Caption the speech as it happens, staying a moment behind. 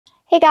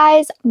Hey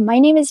guys, my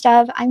name is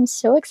Dev. I'm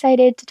so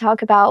excited to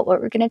talk about what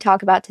we're going to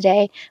talk about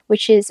today,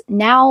 which is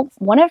now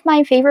one of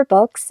my favorite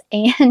books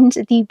and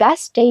the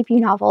best debut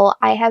novel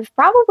I have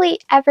probably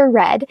ever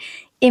read,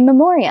 In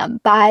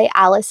Memoriam by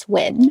Alice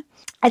Winn.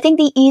 I think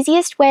the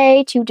easiest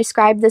way to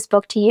describe this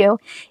book to you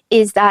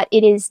is that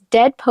it is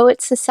Dead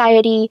Poets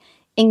Society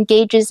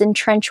engages in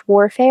trench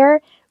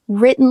warfare,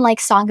 written like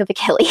Song of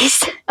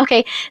Achilles.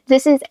 Okay,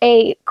 this is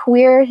a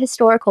queer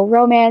historical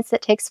romance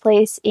that takes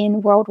place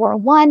in World War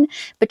I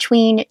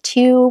between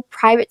two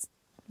private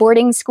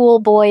boarding school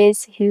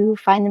boys who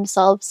find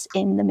themselves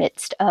in the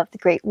midst of the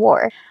Great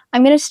War.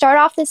 I'm going to start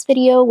off this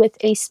video with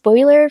a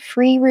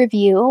spoiler-free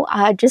review,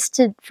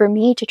 for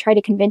me to try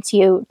to convince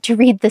you to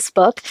read this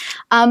book.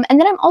 And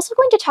then I'm also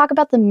going to talk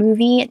about the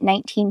movie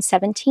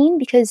 1917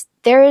 because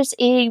there's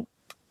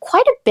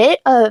quite a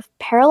bit of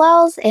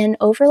parallels and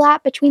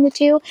overlap between the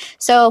two.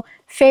 So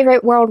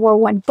favorite World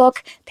War I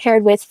book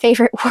paired with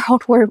favorite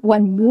World War I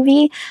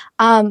movie.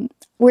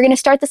 We're going to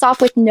start this off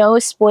with no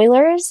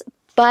spoilers,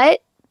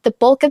 but the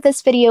bulk of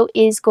this video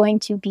is going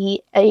to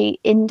be an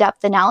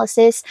in-depth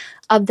analysis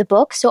of the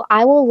book. So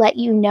I will let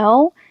you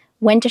know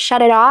when to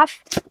shut it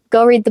off,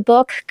 go read the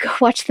book, go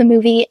watch the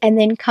movie, and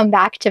then come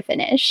back to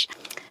finish.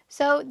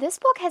 So this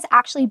book has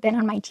actually been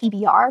on my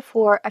TBR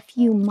for a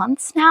few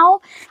months now.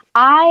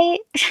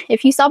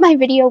 If you saw my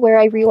video where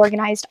I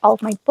reorganized all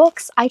of my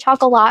books, I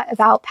talk a lot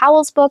about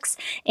Powell's books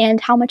and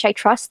how much I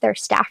trust their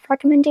staff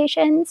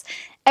recommendations.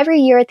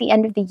 Every year at the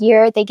end of the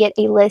year, they get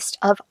a list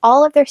of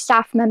all of their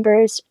staff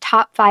members'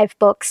 top 5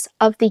 books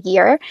of the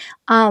year.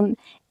 And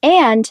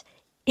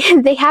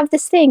they have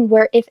this thing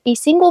where if a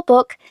single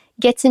book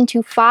gets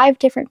into 5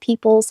 different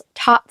people's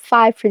top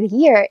 5 for the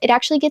year, it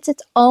actually gets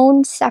its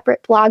own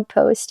separate blog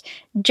post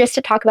just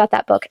to talk about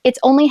that book. It's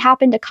only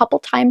happened a couple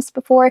times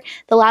before.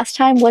 The last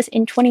time was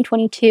in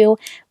 2022,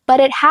 but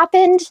it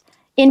happened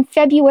in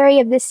February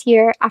of this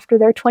year after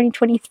their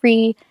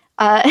 2023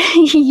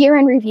 year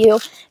in review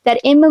that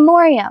In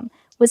Memoriam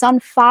was on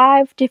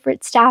 5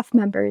 different staff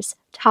members'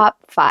 top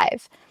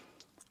 5.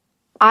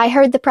 I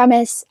heard the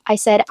premise. I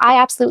said, I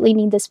absolutely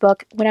need this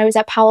book. When I was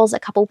at Powell's a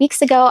couple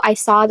weeks ago, I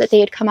saw that they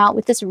had come out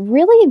with this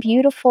really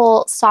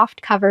beautiful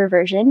soft cover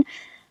version.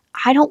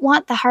 I don't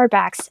want the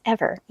hardbacks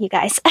ever, you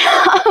guys.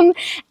 And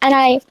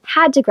I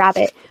had to grab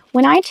it.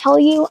 When I tell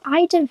you,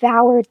 I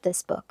devoured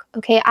this book.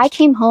 Okay, I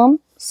came home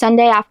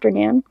Sunday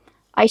afternoon.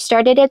 I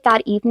started it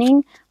that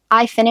evening.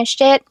 I finished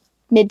it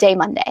midday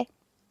Monday.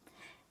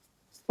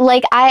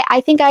 Like,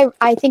 I think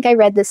I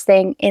read this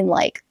thing in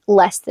like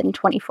less than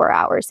 24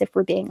 hours, if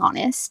we're being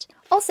honest.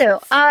 Also,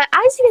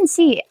 as you can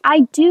see,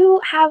 I do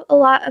have a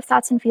lot of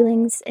thoughts and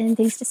feelings and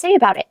things to say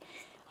about it.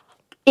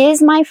 Is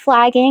my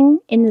flagging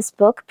in this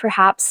book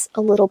perhaps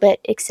a little bit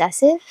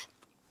excessive?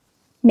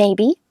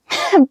 Maybe.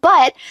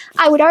 But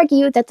I would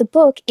argue that the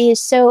book is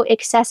so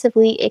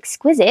excessively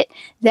exquisite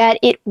that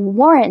it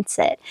warrants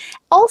it.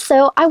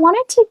 Also, I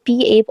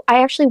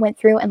actually went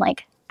through and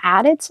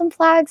added some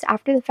flags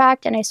after the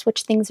fact, and I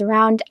switched things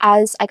around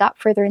as I got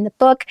further in the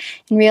book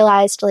and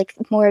realized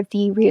more of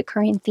the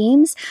reoccurring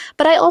themes.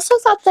 But I also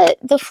thought that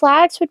the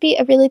flags would be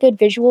a really good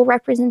visual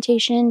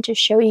representation to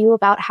show you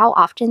about how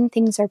often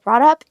things are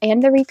brought up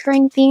and the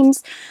recurring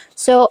themes.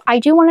 So I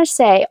do want to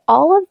say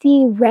all of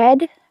the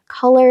red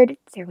colored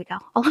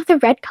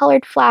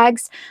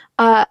flags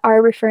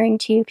are referring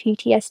to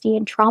PTSD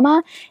and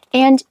trauma,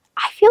 and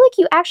I feel like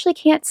you actually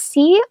can't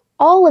see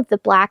all of the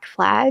black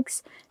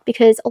flags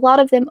because a lot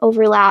of them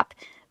overlap,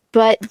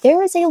 but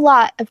there is a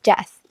lot of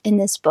death in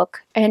this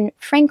book, and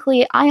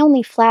frankly, I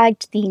only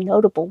flagged the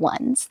notable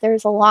ones.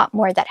 There's a lot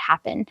more that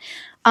happen.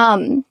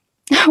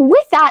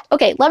 With that,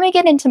 okay, let me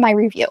get into my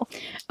review.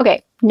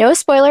 Okay, no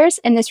spoilers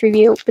in this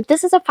review, but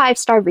this is a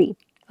 5-star read.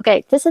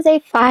 Okay, this is a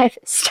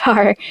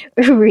 5-star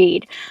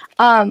read.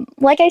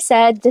 Like I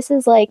said, this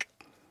is like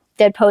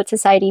Dead Poet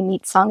Society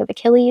meets Song of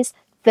Achilles.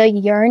 The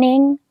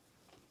yearning,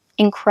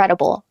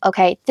 incredible.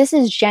 Okay, this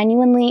is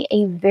genuinely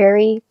a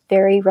very,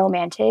 very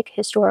romantic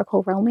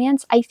historical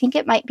romance. I think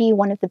it might be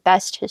one of the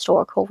best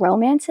historical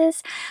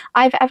romances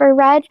I've ever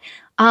read.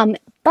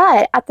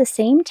 But at the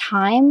same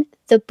time,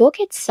 the book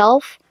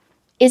itself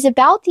is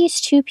about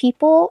these two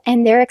people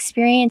and their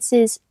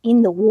experiences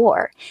in the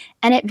war.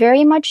 And it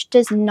very much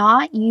does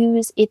not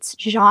use its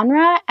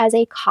genre as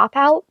a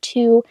cop-out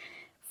to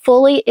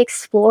fully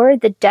explore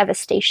the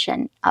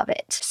devastation of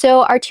it.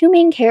 So our two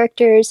main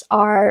characters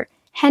are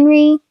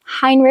Henry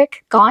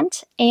Heinrich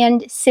Gaunt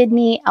and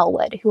Sidney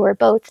Elwood, who are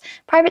both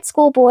private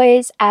school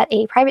boys at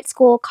a private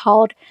school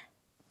called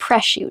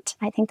Preshute.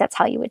 I think that's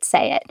how you would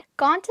say it.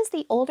 Gaunt is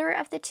the older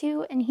of the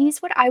two, and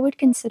he's what I would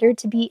consider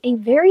to be a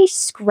very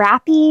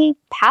scrappy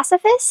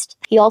pacifist.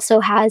 He also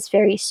has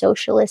very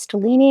socialist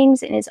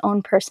leanings in his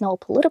own personal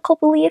political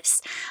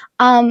beliefs.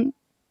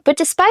 But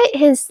despite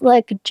his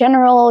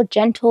general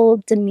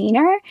gentle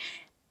demeanor,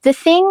 the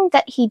thing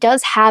that he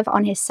does have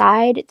on his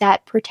side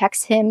that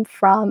protects him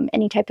from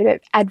any type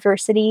of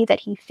adversity that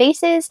he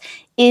faces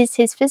is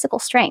his physical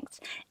strength.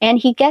 And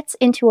he gets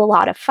into a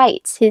lot of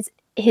fights. His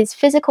his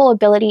physical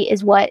ability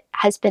is what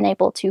has been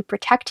able to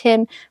protect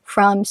him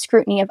from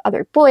scrutiny of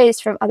other boys,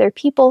 from other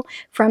people,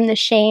 from the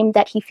shame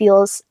that he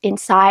feels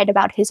inside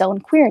about his own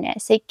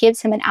queerness. It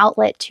gives him an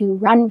outlet to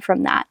run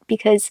from that,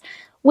 because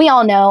we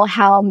all know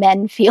how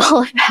men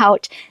feel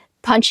about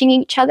punching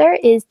each other.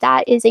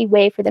 That is a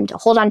way for them to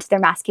hold on to their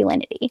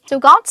masculinity. So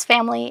Gaunt's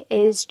family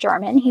is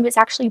German. He was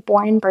actually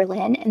born in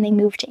Berlin, and they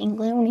moved to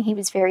England when he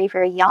was very,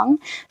 very young.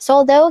 So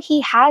although he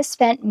has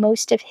spent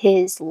most of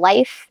his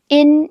life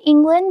in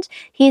England,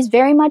 he's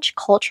very much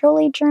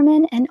culturally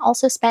German, and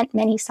also spent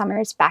many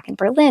summers back in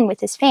Berlin with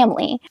his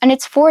family. And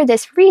it's for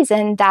this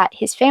reason that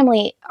his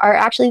family are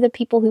actually the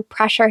people who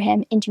pressure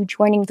him into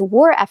joining the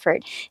war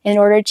effort in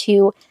order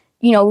to,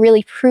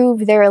 really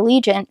prove their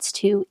allegiance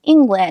to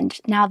England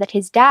now that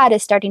his dad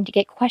is starting to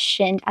get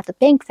questioned at the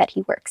bank that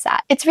he works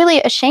at. It's really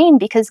a shame,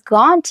 because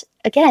Gaunt,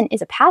 again,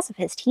 is a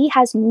pacifist. He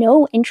has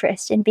no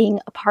interest in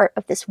being a part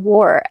of this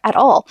war at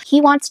all.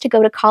 He wants to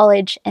go to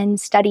college and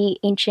study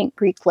ancient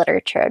Greek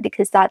literature,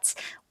 because that's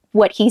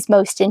what he's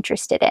most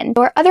interested in.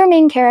 Our other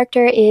main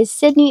character is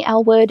Sidney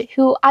Elwood,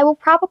 who I will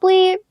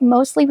probably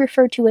mostly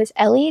refer to as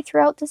Ellie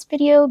throughout this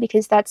video,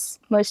 because that's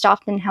most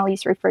often how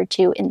he's referred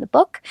to in the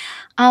book.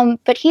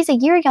 But he's a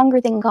year younger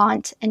than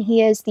Gaunt, and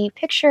he is the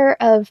picture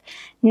of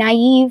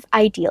naive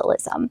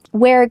idealism.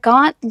 Where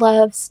Gaunt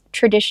loves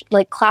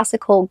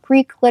classical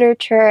Greek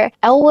literature,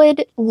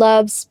 Elwood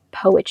loves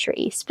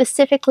poetry,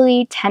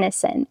 specifically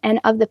Tennyson. And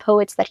of the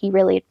poets that he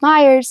really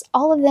admires,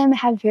 all of them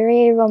have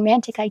very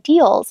romantic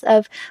ideals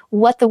of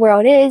what the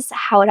world is,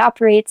 how it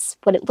operates,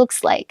 what it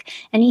looks like.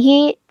 And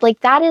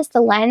that is the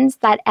lens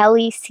that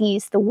Ellie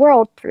sees the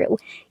world through.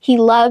 He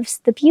loves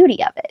the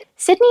beauty of it.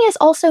 Sidney is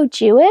also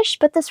Jewish,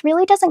 but this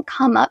really doesn't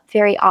come up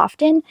very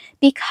often,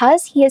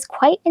 because he has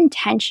quite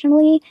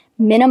intentionally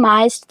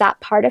minimized that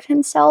part of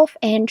himself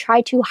and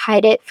tried to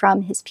hide it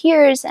from his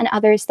peers and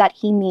others that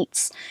he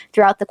meets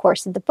throughout the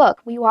course of the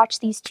book. We watch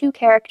these two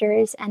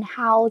characters and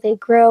how they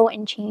grow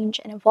and change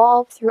and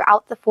evolve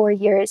throughout the 4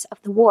 years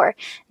of the war,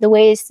 the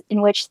ways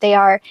in which they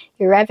are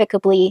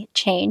irrevocably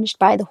changed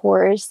by the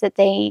horrors that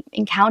they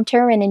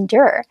encounter and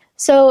endure.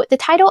 So the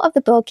title of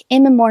the book,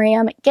 In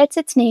Memoriam, gets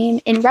its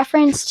name in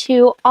reference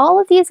to all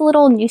of these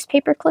little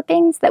newspaper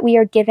clippings that we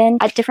are given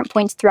at different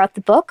points throughout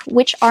the book,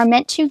 which are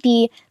meant to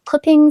be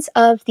clippings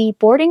of the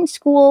boarding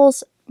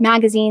school's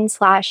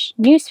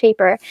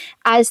magazine/newspaper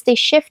as they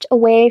shift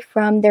away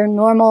from their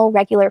normal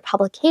regular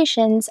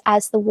publications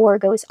as the war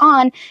goes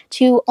on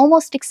to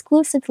almost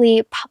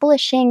exclusively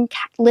publishing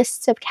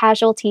lists of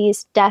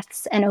casualties,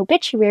 deaths, and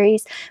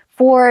obituaries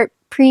for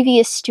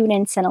previous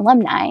students and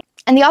alumni.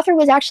 And the author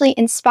was actually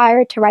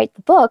inspired to write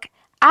the book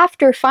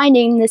after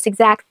finding this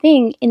exact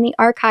thing in the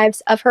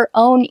archives of her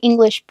own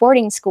English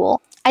boarding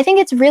school. I think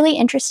it's really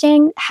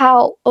interesting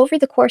how, over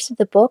the course of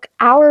the book,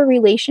 our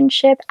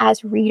relationship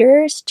as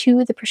readers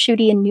to the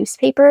Prosciuttian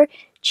newspaper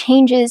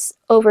changes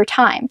over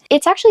time.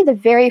 It's actually the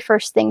very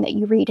first thing that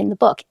you read in the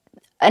book.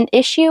 An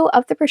issue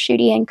of the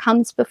Prosciuttian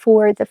comes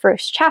before the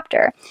first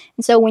chapter.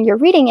 And so when you're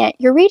reading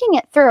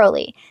it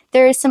thoroughly.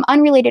 There's some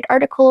unrelated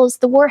articles.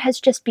 The war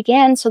has just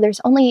began, so there's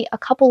only a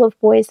couple of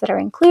boys that are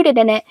included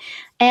in it,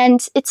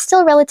 and it's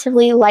still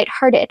relatively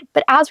lighthearted.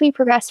 But as we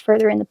progress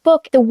further in the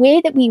book, the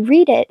way that we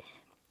read it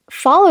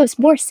follows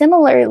more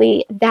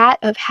similarly that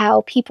of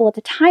how people at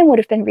the time would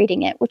have been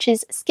reading it, which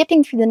is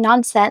skipping through the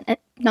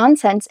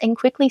nonsense and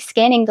quickly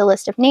scanning the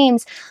list of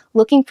names,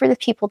 looking for the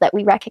people that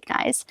we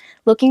recognize,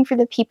 looking for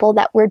the people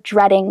that we're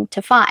dreading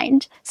to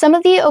find. Some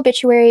of the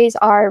obituaries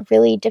are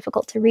really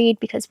difficult to read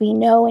because we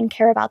know and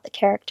care about the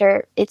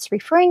character it's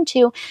referring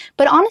to,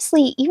 but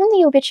honestly, even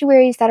the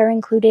obituaries that are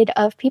included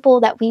of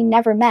people that we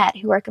never met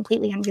who are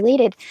completely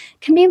unrelated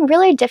can be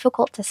really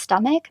difficult to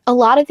stomach. A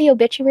lot of the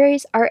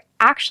obituaries are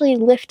actually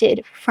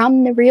lifted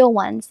from the real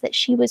ones that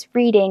she was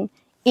reading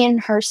in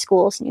her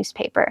school's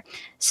newspaper.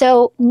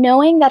 So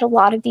knowing that a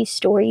lot of these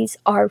stories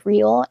are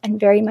real and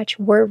very much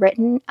were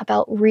written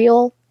about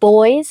real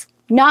boys,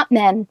 not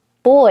men,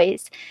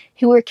 boys,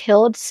 who were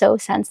killed so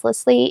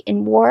senselessly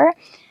in war,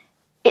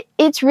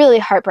 it's really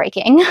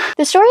heartbreaking.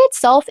 The story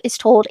itself is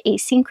told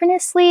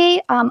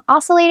asynchronously,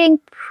 oscillating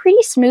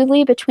pretty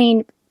smoothly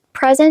between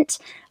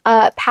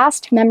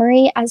past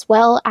memory, as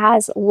well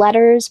as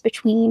letters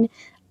between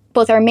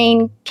both our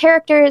main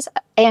characters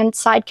and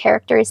side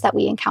characters that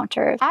we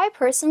encounter. I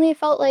personally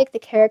felt like the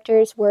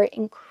characters were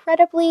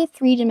incredibly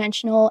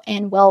three-dimensional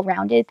and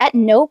well-rounded. At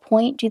no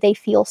point do they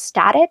feel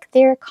static.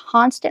 They're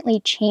constantly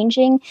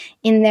changing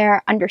in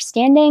their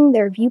understanding,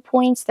 their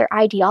viewpoints, their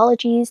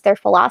ideologies, their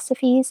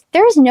philosophies.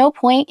 There is no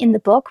point in the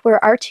book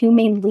where our two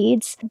main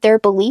leads, their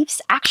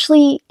beliefs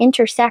actually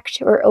intersect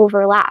or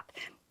overlap.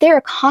 They're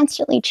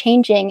constantly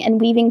changing and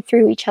weaving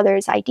through each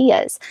other's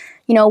ideas.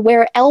 You know,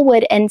 where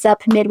Elwood ends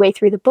up midway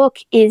through the book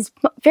is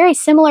very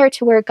similar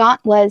to where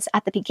Gaunt was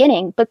at the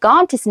beginning, but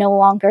Gaunt is no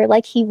longer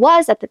like he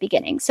was at the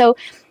beginning. So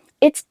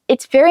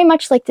it's very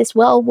much like this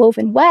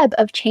well-woven web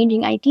of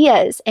changing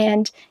ideas,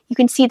 and you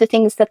can see the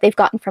things that they've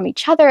gotten from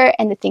each other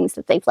and the things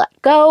that they've let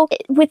go.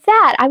 With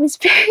that, I was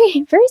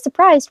very, very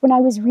surprised when I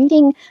was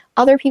reading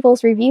other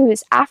people's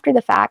reviews after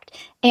the fact,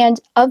 and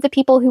of the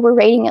people who were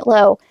rating it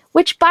low,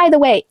 which, by the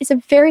way, is a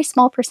very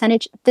small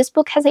percentage. This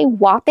book has a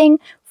whopping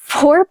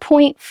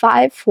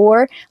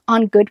 4.54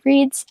 on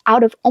Goodreads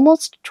out of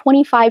almost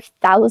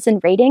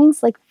 25,000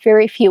 ratings. Like,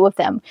 very few of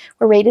them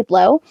were rated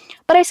low.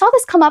 But I saw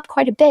this come up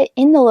quite a bit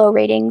in the low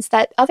ratings,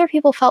 that other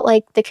people felt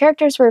like the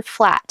characters were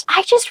flat.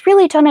 I just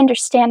really don't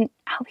understand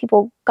how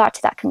people got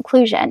to that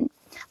conclusion.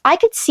 I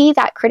could see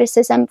that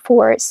criticism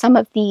for some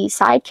of the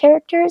side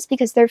characters,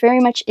 because there very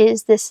much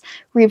is this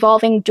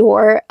revolving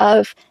door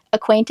of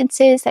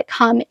acquaintances that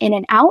come in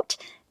and out.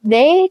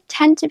 They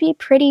tend to be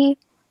pretty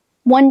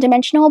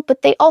one-dimensional,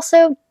 but they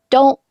also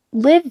don't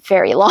live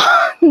very long.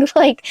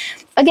 Like,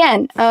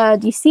 again, do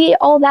you see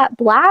all that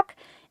black?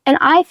 And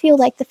I feel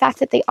like the fact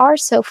that they are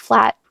so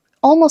flat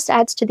almost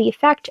adds to the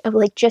effect of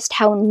like just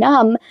how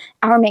numb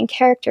our main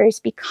characters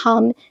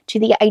become to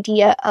the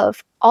idea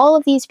of all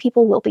of these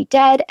people will be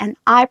dead, and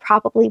I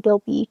probably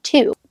will be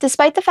too.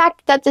 Despite the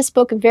fact that this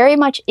book very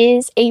much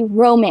is a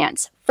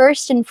romance,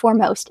 first and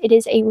foremost, it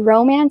is a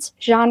romance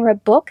genre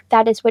book.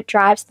 That is what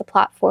drives the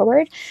plot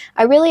forward.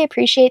 I really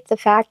appreciate the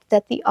fact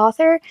that the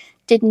author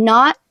did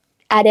not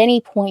at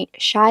any point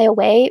shy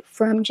away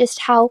from just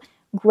how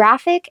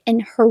graphic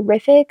and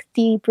horrific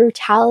the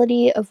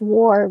brutality of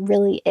war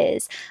really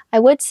is. I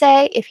would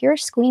say if you're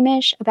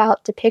squeamish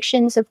about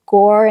depictions of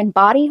gore and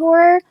body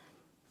horror,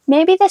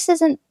 maybe this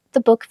isn't the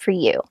book for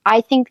you.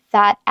 I think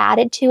that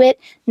added to it,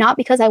 not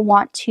because I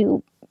want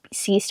to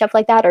see stuff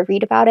like that or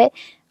read about it.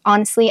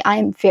 Honestly, I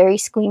am very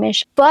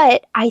squeamish,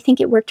 but I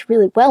think it worked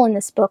really well in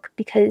this book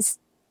because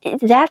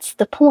that's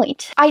the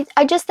point. I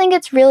just think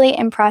it's really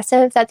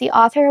impressive that the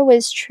author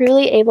was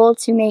truly able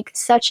to make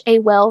such a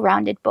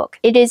well-rounded book.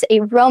 It is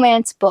a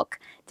romance book.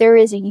 There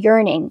is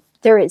yearning.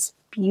 There is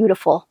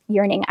beautiful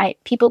yearning.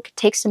 People could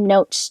take some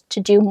notes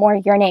to do more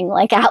yearning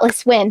like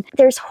Alice Winn.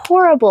 There's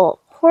horrible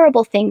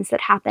things that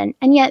happen,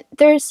 and yet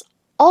there's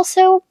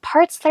also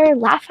parts that are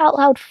laugh out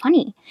loud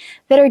funny,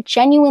 that are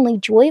genuinely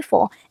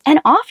joyful, and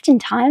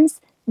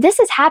oftentimes this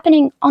is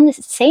happening on the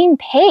same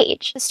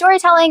page. The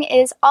storytelling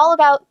is all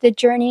about the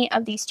journey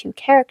of these two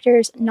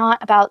characters, not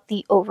about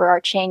the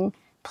overarching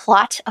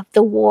plot of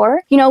the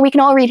war. You know, we can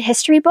all read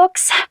history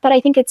books, but I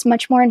think it's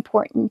much more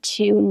important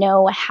to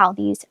know how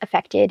these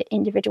affected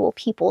individual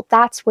people.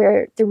 That's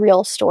where the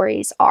real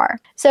stories are.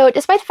 So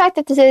despite the fact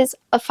that this is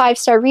a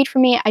 5-star read for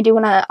me, I do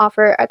want to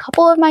offer a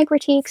couple of my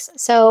critiques.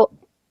 So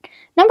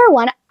number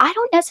one, I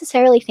don't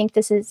necessarily think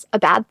this is a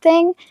bad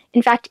thing.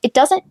 In fact, it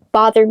doesn't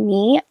bother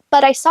me,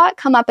 but I saw it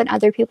come up in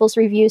other people's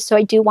reviews, so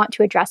I do want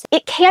to address it.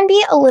 It can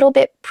be a little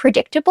bit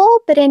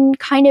predictable, but in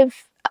kind of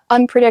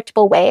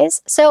unpredictable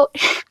ways. So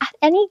at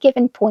any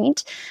given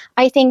point,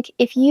 I think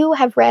if you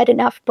have read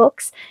enough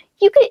books,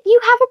 you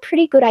have a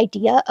pretty good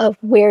idea of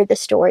where the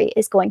story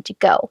is going to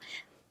go.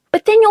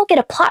 But then you'll get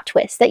a plot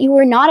twist that you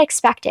were not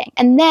expecting.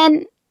 And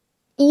then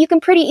you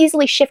can pretty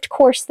easily shift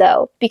course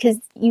though, because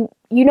you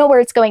know where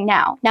it's going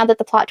now that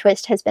the plot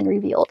twist has been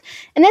revealed.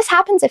 And this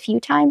happens a few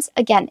times.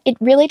 Again, it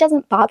really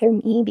doesn't bother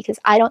me because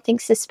I don't think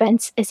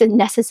suspense is a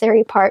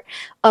necessary part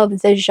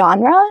of the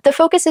genre. The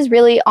focus is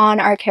really on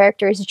our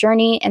characters'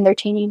 journey and their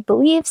changing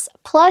beliefs.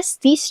 Plus,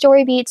 these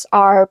story beats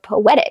are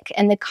poetic,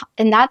 and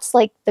that's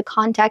like the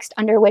context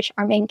under which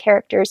our main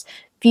characters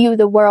view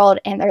the world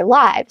and their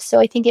lives. So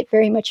I think it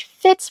very much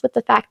fits with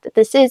the fact that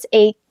this is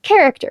a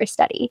character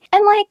study.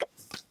 And like,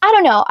 I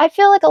don't know, I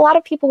feel like a lot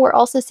of people were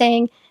also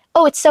saying,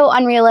 oh, it's so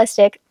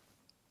unrealistic.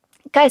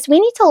 Guys, we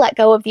need to let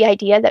go of the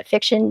idea that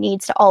fiction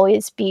needs to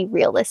always be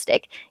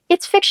realistic.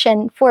 It's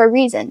fiction for a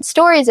reason.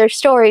 Stories are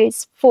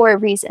stories for a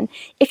reason.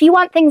 If you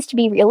want things to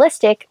be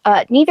realistic,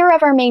 neither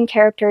of our main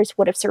characters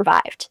would have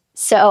survived.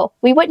 So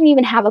we wouldn't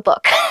even have a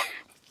book.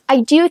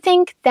 I do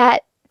think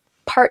that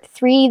Part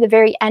 3, the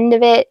very end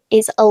of it,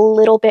 is a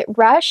little bit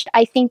rushed.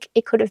 I think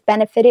it could have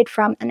benefited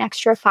from an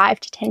extra 5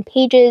 to 10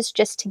 pages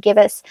just to give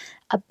us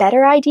a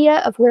better idea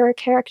of where our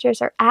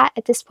characters are at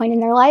this point in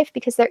their life,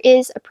 because there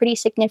is a pretty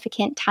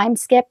significant time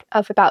skip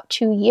of about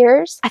 2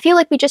 years. I feel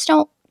like we just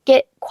don't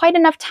get quite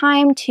enough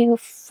time to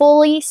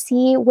fully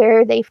see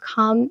where they've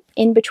come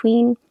in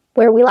between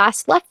where we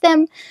last left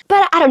them.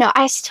 But I don't know,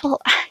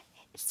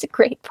 it's a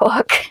great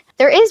book.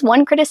 There is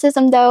one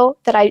criticism, though,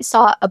 that I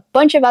saw a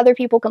bunch of other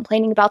people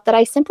complaining about that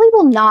I simply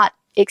will not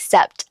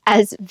accept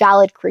as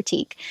valid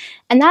critique.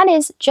 And that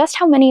is just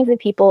how many of the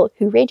people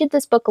who rated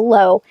this book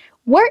low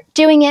weren't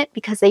doing it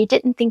because they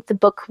didn't think the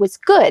book was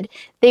good.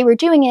 They were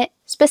doing it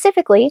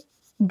specifically,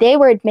 they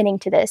were admitting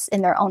to this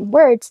in their own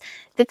words,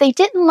 that they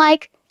didn't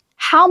like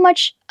how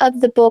much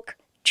of the book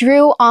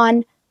drew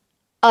on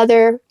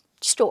other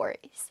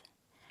stories.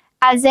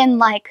 As in,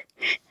 like,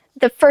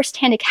 the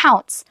first-hand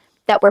accounts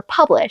that were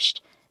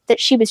published that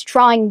she was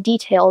drawing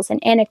details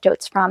and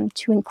anecdotes from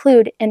to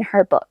include in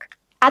her book.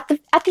 At the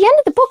end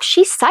of the book,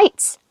 she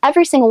cites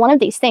every single one of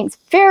these things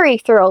very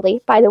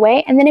thoroughly, by the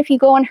way. And then if you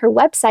go on her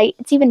website,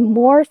 it's even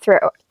more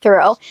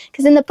thorough.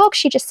 Because in the book,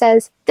 she just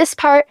says, this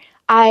part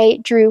I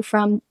drew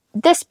from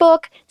this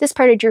book, this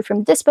part I drew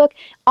from this book.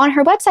 On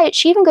her website,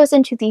 she even goes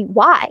into the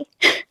why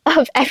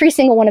of every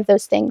single one of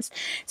those things.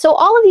 So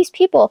all of these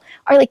people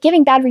are like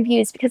giving bad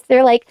reviews because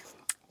they're like,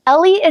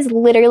 Ellie is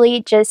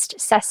literally just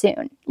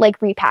Sassoon, like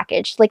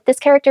repackaged. Like this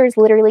character is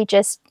literally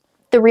just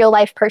the real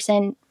life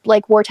person,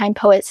 like wartime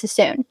poet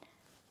Sassoon.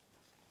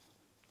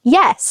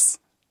 Yes,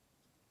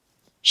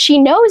 she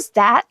knows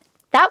that.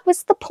 That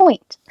was the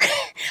point.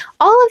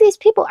 All of these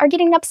people are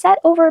getting upset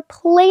over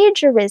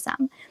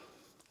plagiarism.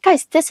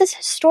 Guys, this is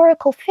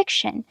historical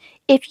fiction.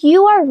 If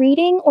you are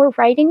reading or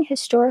writing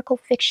historical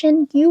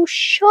fiction, you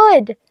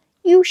should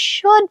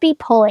be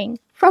pulling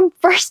from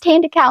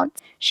first-hand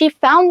accounts. She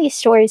found these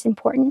stories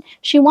important.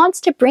 She wants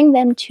to bring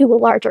them to a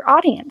larger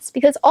audience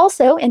because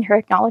also in her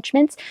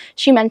acknowledgments,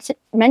 she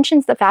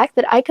mentions the fact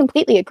that I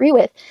completely agree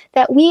with,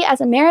 that we as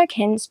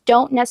Americans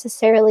don't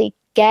necessarily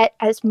get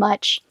as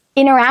much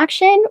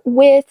interaction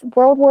with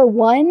World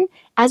War I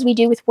as we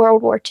do with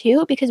World War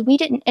II because we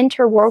didn't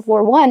enter World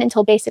War I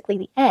until basically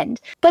the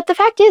end. But the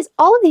fact is,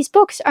 all of these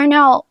books are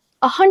now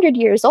 100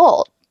 years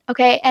old,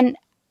 okay? And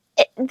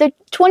the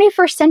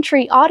 21st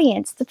century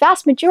audience, the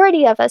vast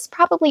majority of us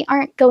probably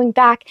aren't going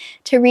back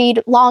to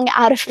read long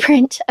out of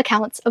print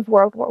accounts of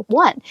World War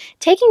I.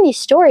 Taking these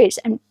stories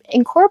and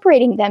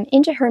incorporating them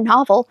into her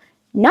novel,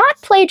 not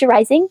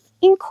plagiarizing,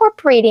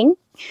 incorporating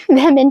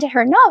them into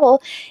her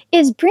novel,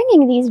 is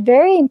bringing these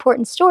very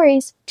important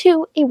stories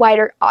to a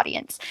wider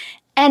audience.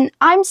 And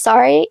I'm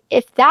sorry,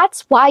 if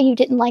that's why you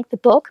didn't like the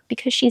book,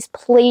 because she's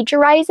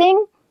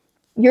plagiarizing,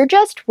 you're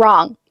just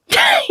wrong.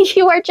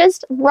 You are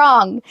just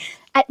wrong.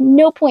 At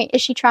no point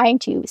is she trying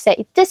to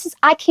say,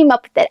 I came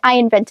up with it, I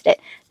invented it.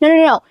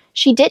 No.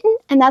 She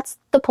didn't, and that's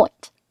the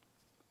point.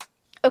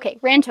 Okay,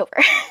 rant over.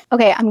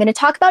 Okay, I'm going to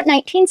talk about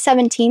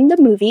 1917,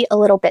 the movie, a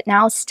little bit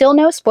now. Still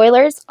no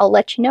spoilers. I'll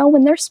let you know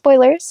when there's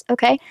spoilers,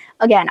 okay?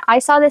 Again, I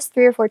saw this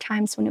 3 or 4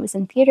 times when it was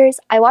in theaters.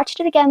 I watched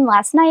it again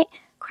last night,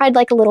 cried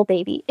like a little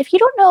baby. If you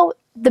don't know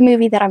the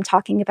movie that I'm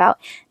talking about,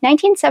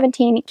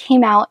 1917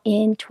 came out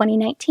in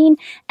 2019,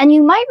 and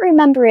you might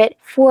remember it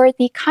for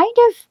the kind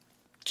of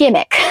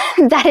gimmick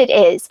that it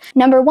is.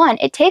 Number one,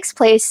 it takes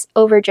place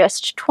over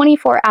just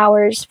 24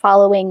 hours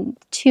following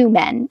 2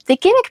 men. The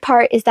gimmick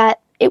part is that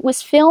it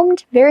was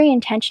filmed very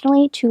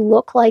intentionally to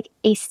look like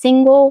a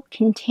single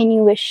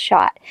continuous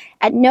shot.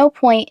 At no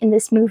point in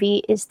this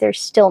movie is there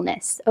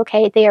stillness,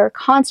 okay? They are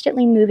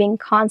constantly moving,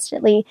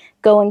 constantly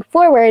going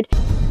forward.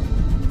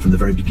 From the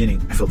very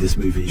beginning, I felt this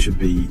movie should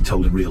be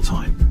told in real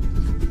time.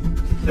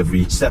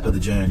 Every step of the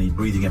journey,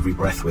 breathing every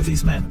breath with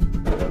these men,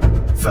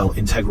 felt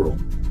integral.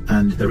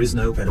 And there is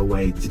no better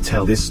way to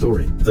tell this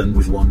story than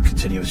with one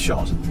continuous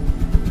shot.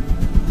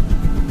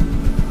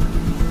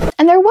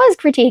 And there was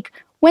critique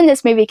when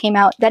this movie came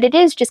out that it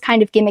is just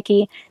kind of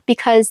gimmicky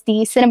because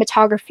the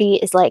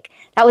cinematography is like,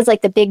 that was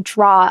like the big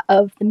draw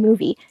of the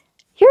movie.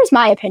 Here's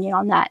my opinion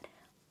on that.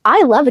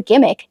 I love a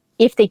gimmick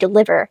if they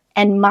deliver,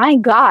 and my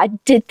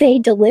God, did they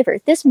deliver.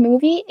 This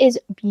movie is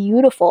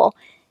beautiful.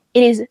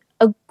 It is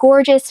a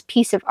gorgeous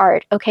piece of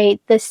art, okay?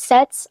 The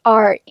sets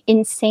are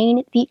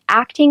insane. The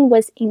acting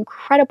was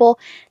incredible.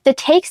 The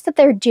takes that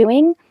they're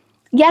doing,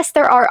 yes,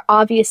 there are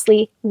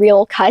obviously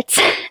real cuts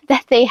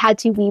that they had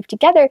to weave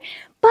together,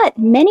 but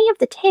many of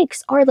the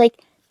takes are like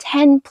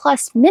 10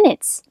 plus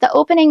minutes. The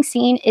opening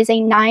scene is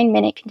a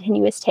 9-minute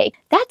continuous take.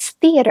 That's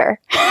theater.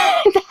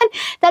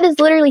 that is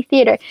literally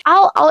theater.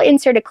 I'll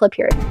insert a clip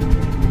here.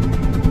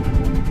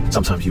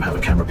 Sometimes you have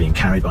a camera being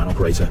carried by an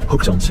operator,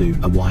 hooked onto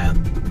a wire.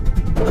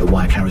 The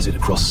wire carries it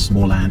across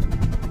more land,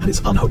 and it's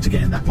unhooked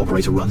again. That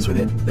operator runs with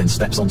it, then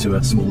steps onto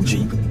a small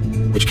jeep,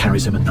 which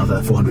carries him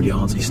another 400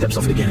 yards, and he steps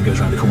off it again and goes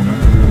around the corner.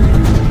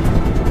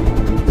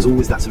 There's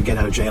always that sort of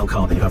get-out-of-jail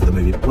card that you have in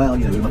the movie. Well,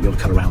 you know, we might be able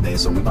to cut around there,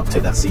 so we might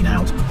take that scene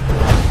out.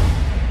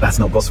 That's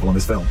not possible on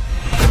this film.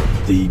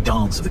 The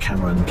dance of the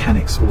camera and the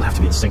mechanics all have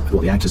to be in sync with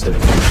what the actor's doing.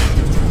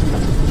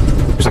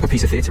 It's like a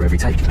piece of theatre every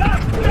take.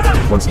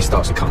 Once it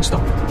starts, it can't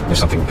stop. If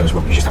something goes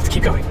wrong, you just have to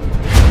keep going.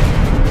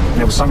 And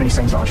there were so many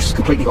scenes that I just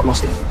completely got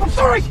lost in. I'm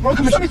sorry,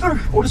 welcome to through.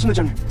 Orders from the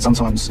general.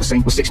 Sometimes a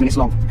scene was 6 minutes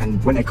long,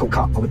 and when they called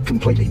cut, I would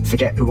completely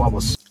forget who I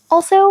was.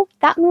 Also,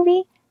 that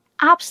movie,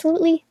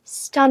 absolutely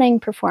stunning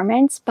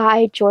performance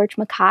by George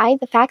Mackay.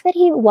 The fact that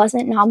he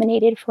wasn't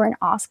nominated for an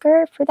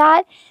Oscar for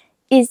that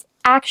is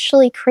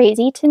actually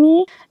crazy to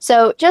me.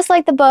 So just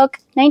like the book,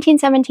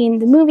 1917,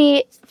 the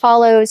movie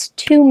follows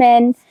 2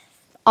 men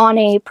on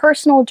a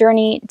personal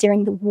journey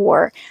during the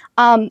war.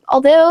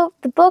 Although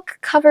the book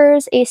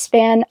covers a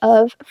span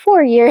of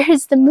 4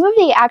 years, the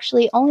movie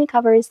actually only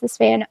covers the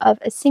span of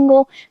a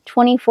single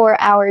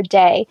 24-hour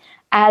day,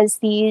 as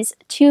these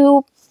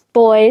 2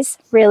 boys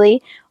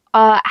really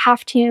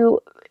have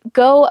to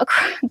go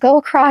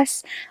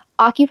across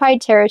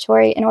occupied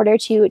territory in order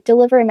to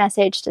deliver a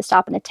message to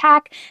stop an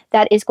attack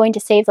that is going to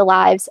save the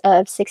lives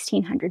of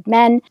 1,600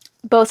 men.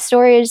 Both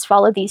stories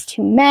follow these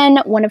two men,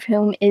 one of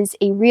whom is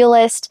a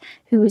realist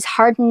who's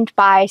hardened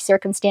by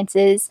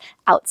circumstances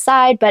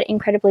outside, but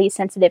incredibly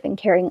sensitive and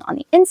caring on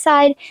the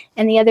inside,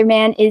 and the other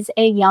man is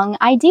a young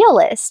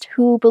idealist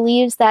who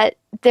believes that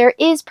there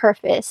is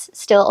purpose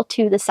still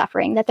to the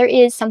suffering, that there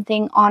is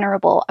something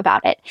honorable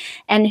about it,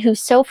 and who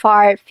so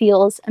far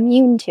feels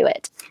immune to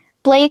it.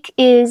 Blake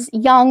is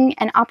young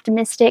and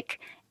optimistic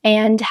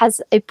and has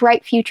a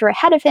bright future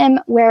ahead of him,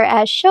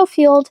 whereas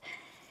Schofield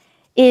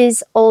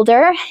is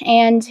older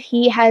and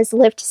he has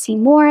lived to see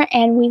more,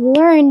 and we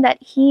learn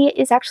that he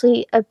is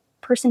actually a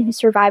person who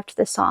survived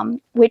the Somme,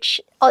 which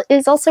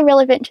is also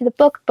relevant to the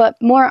book, but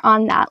more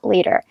on that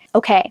later.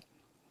 Okay,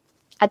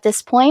 at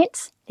this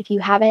point, if you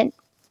haven't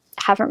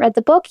read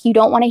the book, you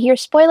don't want to hear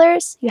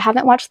spoilers, you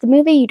haven't watched the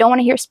movie, you don't want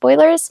to hear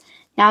spoilers,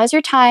 now is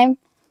your time.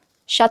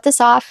 Shut this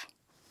off,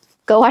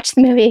 go watch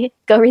the movie,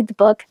 go read the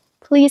book.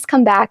 Please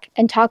come back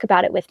and talk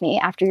about it with me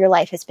after your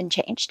life has been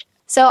changed.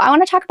 So I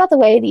want to talk about the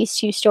way these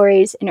two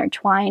stories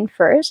intertwine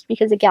first,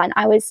 because again,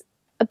 I was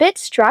a bit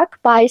struck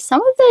by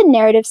some of the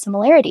narrative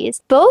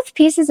similarities. Both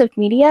pieces of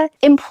media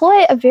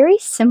employ a very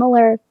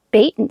similar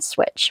bait and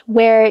switch,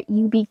 where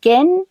you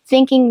begin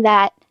thinking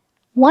that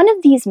one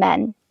of these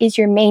men is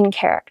your main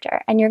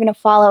character, and you're going to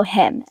follow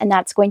him, and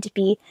that's going to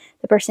be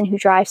the person who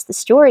drives the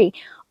story,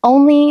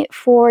 only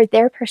for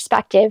their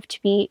perspective to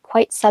be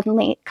quite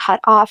suddenly cut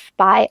off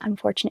by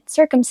unfortunate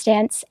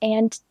circumstance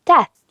and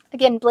death.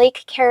 Again,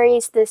 Blake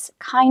carries this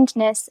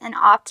kindness and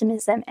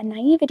optimism and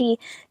naivety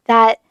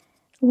that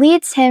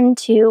leads him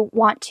to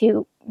want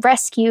to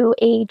rescue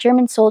a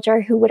German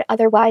soldier who would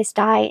otherwise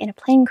die in a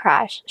plane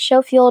crash.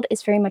 Schofield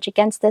is very much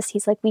against this.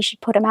 He's like, we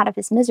should put him out of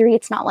his misery.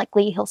 It's not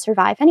likely he'll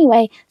survive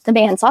anyway. The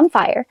man's on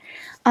fire.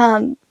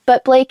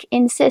 But Blake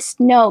insists,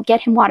 no,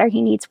 get him water.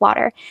 He needs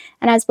water.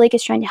 And as Blake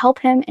is trying to help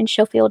him and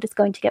Schofield is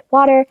going to get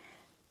water,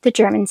 the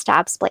German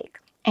stabs Blake.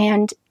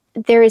 And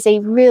there is a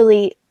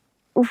really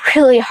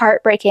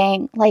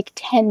heartbreaking, like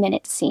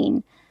 10-minute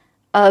scene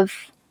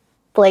of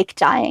Blake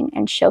dying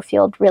and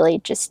Schofield really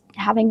just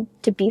having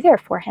to be there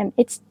for him.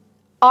 It's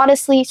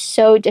honestly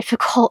so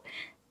difficult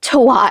to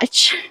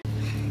watch.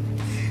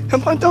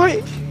 Am I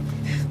dying?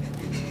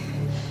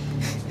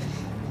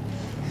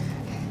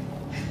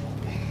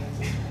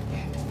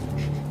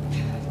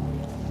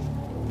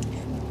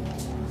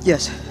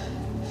 Yes.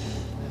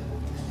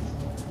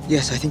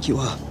 Yes, I think you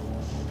are.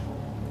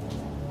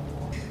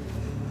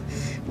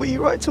 Will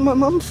you write to my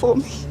mum for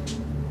me?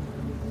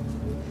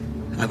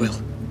 I will.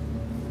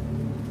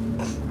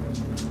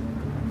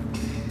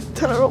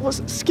 Tell her I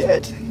wasn't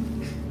scared.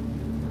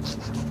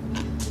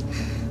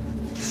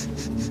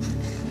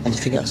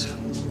 Anything else?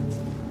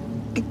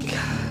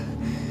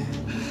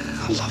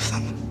 I love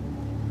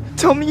them.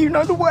 Tell me you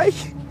know the way.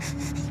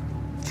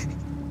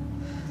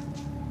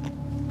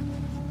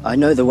 I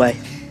know the way.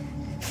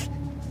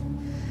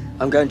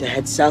 I'm going to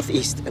head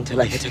southeast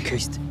until I hit a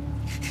coast.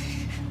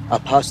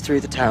 I'll pass through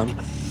the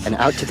town and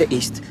out to the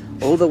east,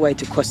 all the way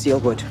to Croisille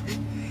Wood.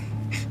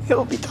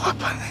 It'll be dark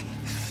by then.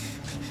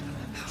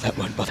 That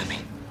won't bother me.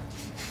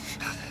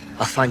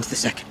 I'll find the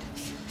second.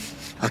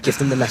 I'll give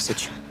them the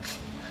message.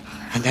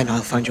 And then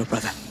I'll find your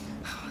brother.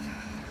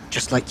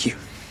 Just like you.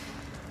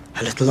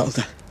 A little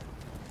older.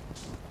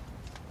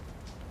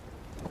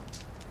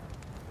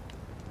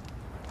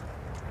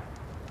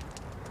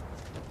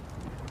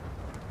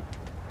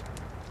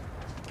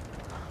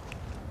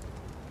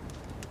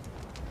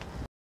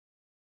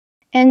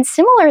 And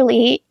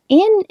similarly,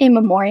 in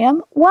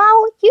Memoriam,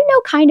 while you know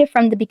kind of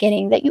from the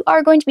beginning that you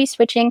are going to be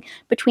switching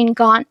between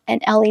Gaunt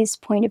and Ellie's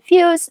point of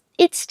views,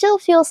 it still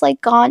feels like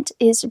Gaunt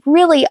is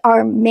really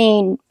our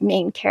main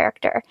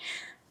character.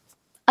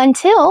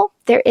 Until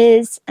there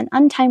is an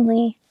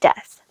untimely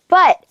death.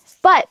 But,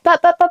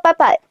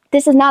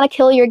 this is not a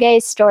kill your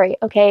gays story,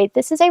 okay?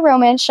 This is a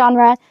romance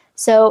genre,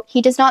 so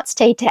he does not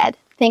stay dead,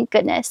 thank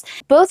goodness.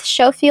 Both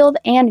Schofield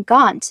and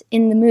Gaunt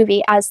in the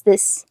movie, as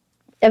this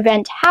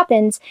event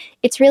happens,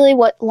 it's really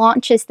what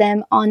launches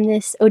them on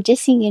this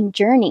Odyssean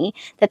journey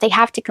that they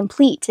have to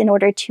complete in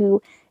order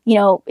to, you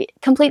know,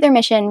 complete their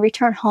mission,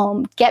 return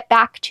home, get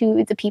back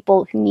to the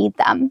people who need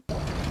them.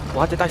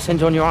 Why did I send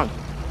you on your own?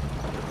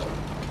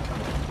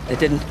 They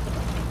didn't.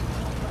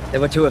 There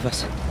were two of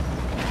us.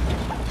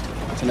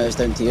 To know it's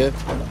down to you?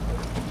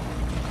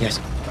 Yes.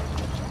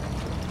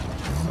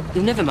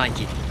 You'll never make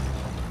it.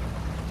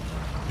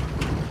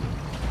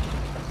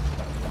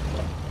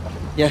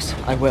 Yes,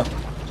 I will.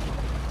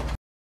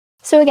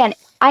 So again,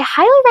 I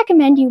highly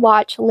recommend you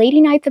watch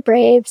Lady Knight the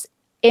Brave's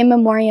In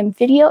Memoriam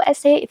video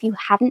essay if you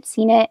haven't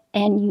seen it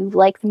and you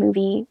like the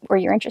movie or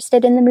you're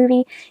interested in the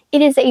movie.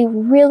 It is a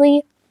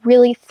really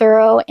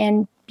thorough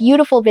and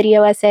beautiful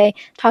video essay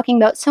talking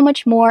about so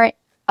much more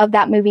of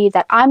that movie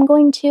that I'm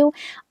going to,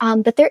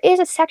 but there is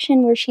a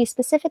section where she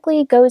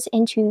specifically goes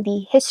into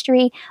the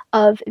history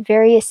of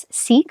various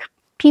Sikh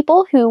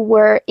people who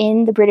were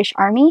in the British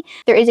Army.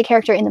 There is a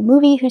character in the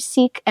movie who's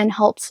Sikh and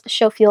helps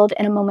Schofield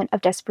in a moment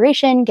of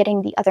desperation,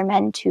 getting the other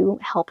men to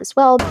help as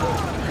well.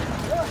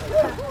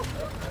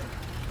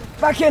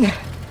 Back in!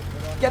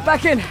 Get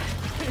back in!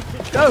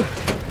 Go!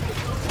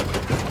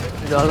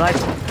 Is it all right?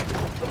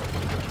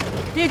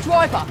 You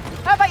driver,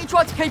 how about you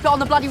try to keep it on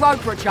the bloody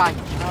road for a change?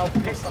 Oh,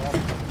 piss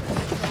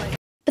off.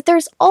 But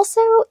there's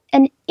also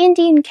an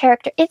Indian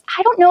character.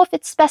 I don't know if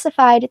it's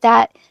specified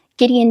that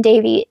Gideon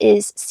Davy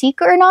is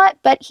Sikh or not,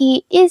 but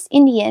he is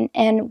Indian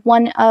and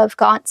one of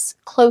Gaunt's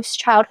close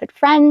childhood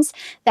friends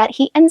that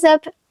he ends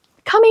up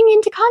coming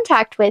into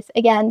contact with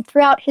again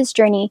throughout his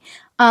journey.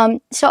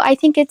 So I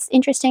think it's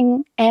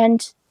interesting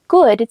and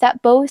good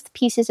that both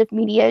pieces of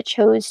media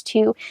chose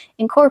to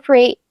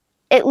incorporate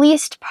at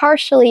least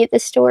partially the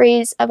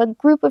stories of a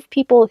group of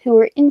people who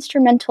were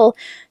instrumental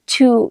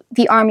to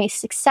the Army's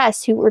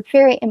success, who were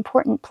very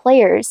important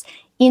players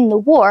in the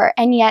war,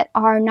 and yet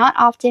are not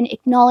often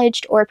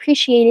acknowledged or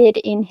appreciated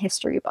in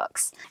history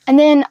books. And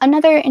then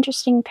another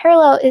interesting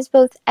parallel is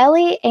both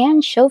Ellie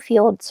and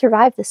Schofield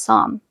survived the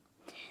Somme.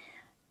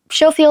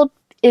 Schofield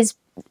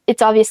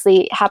it's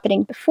obviously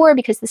happening before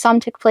because the Somme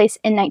took place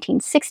in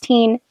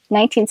 1916.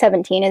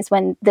 1917 is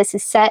when this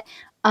is set.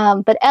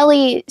 But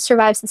Ellie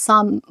survives the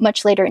Somme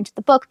much later into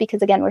the book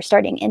because, again, we're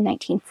starting in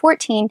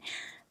 1914.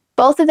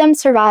 Both of them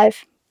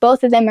survive.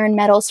 Both of them earn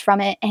medals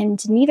from it,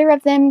 and neither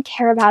of them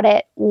care about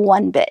it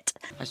one bit.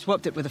 I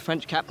swapped it with a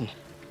French captain.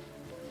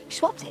 You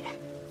swapped it?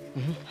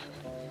 Mm-hmm.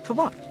 For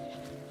what?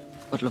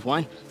 Bottle of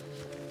wine.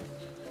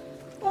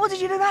 What did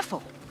you do that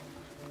for?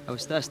 I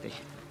was thirsty.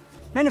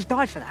 Men have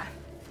died for that.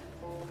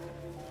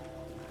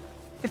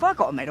 If I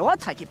got a medal,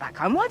 I'd take it back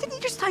home. Why didn't you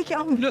just take it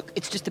home? Look,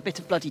 it's just a bit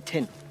of bloody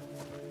tin.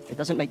 It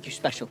doesn't make you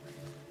special.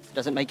 It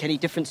doesn't make any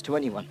difference to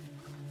anyone.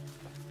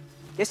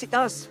 Yes, it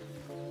does.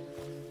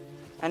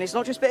 And it's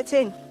not just a bit of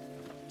tin.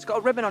 It's got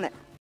a ribbon on it.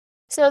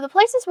 So the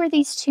places where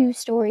these two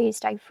stories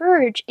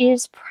diverge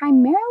is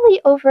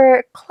primarily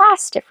over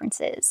class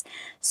differences.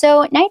 So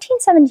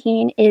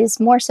 1917 is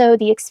more so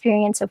the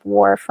experience of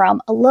war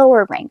from a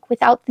lower rank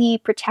without the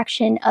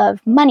protection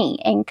of money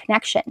and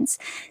connections.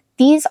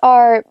 These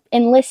are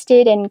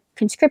enlisted and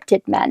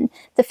conscripted men.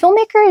 The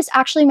filmmakers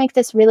actually make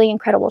this really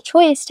incredible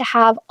choice to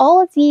have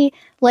all of the,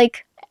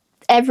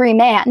 every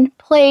man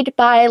played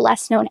by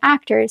less known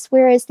actors,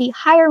 whereas the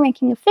higher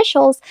ranking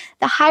officials,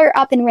 the higher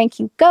up in rank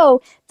you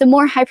go, the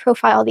more high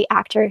profile the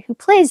actor who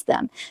plays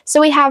them.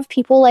 So we have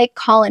people like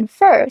Colin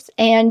Firth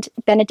and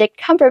Benedict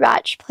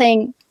Cumberbatch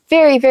playing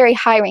very, very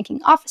high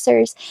ranking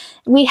officers.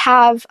 We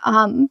have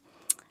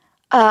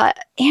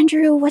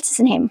Andrew, what's his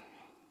name?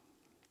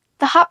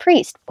 The hot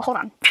priest. Hold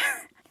on.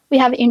 We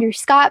have Andrew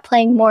Scott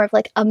playing more of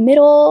a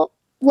middle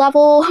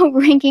level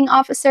ranking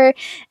officer.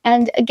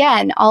 And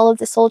again, all of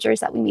the soldiers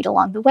that we meet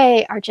along the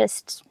way are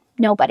just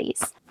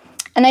nobodies.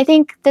 And I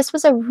think this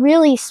was a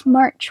really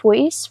smart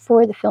choice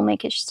for the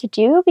filmmakers to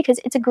do because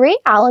it's a great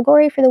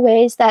allegory for the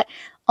ways that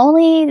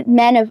only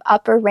men of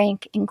upper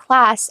rank in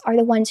class are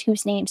the ones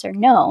whose names are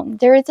known.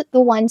 They're the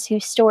ones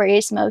whose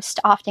stories most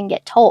often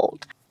get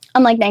told.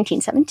 Unlike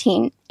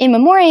 1917, In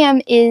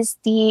Memoriam is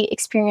the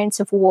experience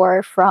of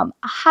war from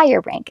a higher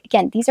rank.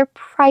 Again, these are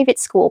private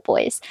school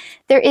boys.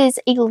 There is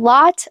a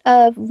lot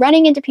of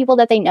running into people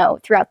that they know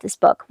throughout this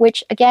book,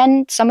 which,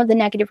 again, some of the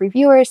negative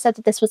reviewers said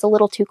that this was a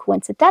little too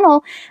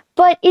coincidental,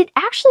 but it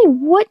actually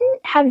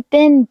wouldn't have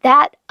been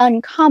that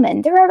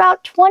uncommon. There are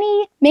about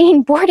 20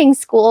 main boarding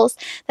schools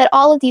that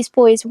all of these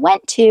boys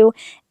went to,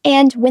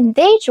 and when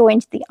they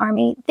joined the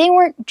army, they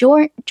weren't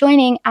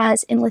joining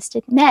as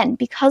enlisted men.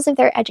 Because of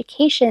their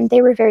education,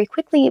 they were very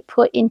quickly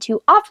put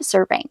into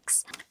officer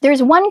ranks.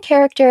 There's one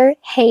character,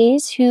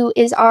 Hayes, who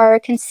is our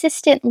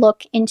consistent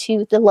look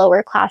into the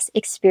lower class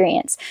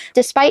experience.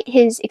 Despite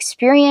his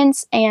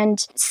experience and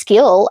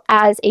skill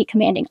as a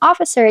commanding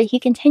officer, he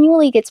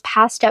continually gets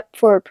passed up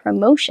for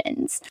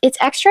promotions. It's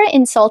extra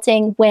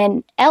insulting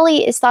when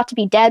Ellie is thought to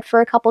be dead for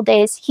a couple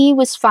days. He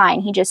was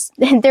fine.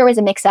 There was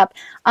a mix-up.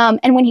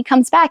 And when he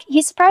comes back,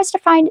 he's surprised to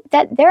find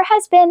that there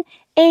has been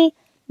a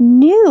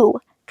new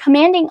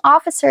commanding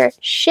officer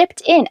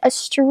shipped in, a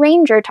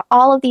stranger to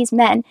all of these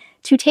men,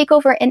 to take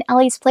over in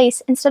Ellie's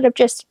place instead of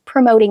just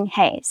promoting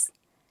Hayes,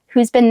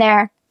 who's been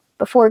there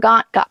before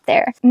Gaunt got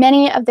there.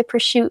 Many of the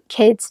Prosciutto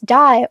kids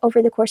die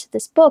over the course of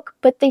this book,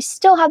 but they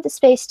still have the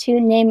space to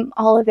name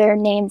all of their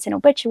names and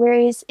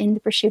obituaries in the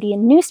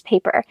Prosciuttian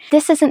newspaper.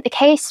 This isn't the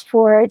case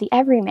for the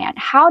everyman.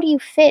 How do you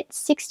fit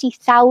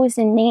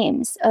 60,000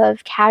 names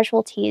of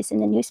casualties in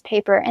the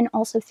newspaper and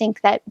also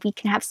think that we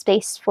can have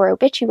space for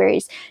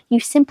obituaries? You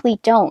simply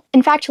don't.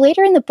 In fact,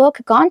 later in the book,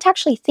 Gaunt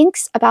actually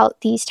thinks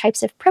about these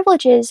types of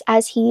privileges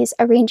as he's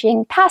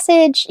arranging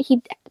passage.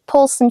 He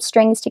pulls some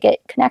strings to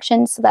get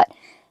connections so that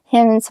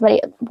him and somebody,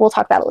 we'll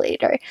talk about it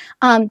later.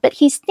 But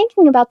he's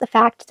thinking about the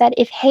fact that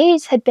if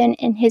Hayes had been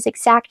in his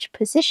exact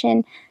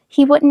position,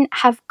 he wouldn't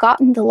have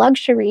gotten the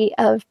luxury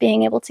of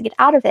being able to get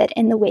out of it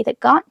in the way that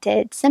Gaunt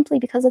did, simply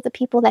because of the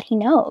people that he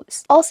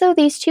knows. Also,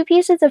 these two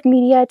pieces of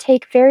media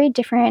take very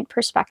different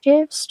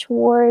perspectives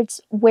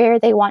towards where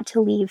they want to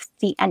leave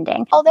the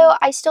ending. Although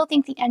I still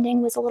think the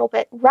ending was a little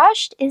bit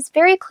rushed, it's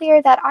very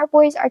clear that our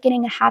boys are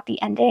getting a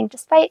happy ending,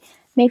 despite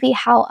maybe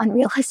how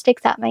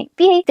unrealistic that might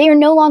be. They are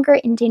no longer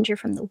in danger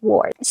from the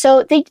war.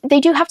 So they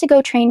do have to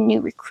go train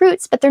new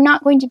recruits, but they're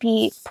not going to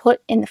be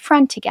put in the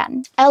front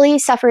again. Ellie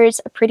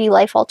suffers a pretty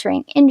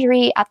life-altering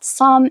injury at the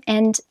Somme,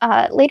 and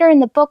later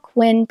in the book,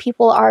 when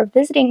people are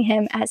visiting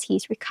him as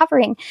he's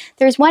recovering,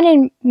 there's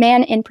one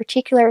man in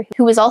particular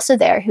who was also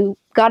there who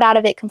got out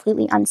of it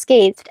completely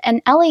unscathed,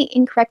 and Ellie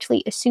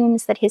incorrectly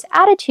assumes that his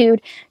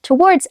attitude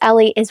towards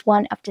Ellie is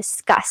one of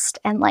disgust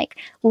and like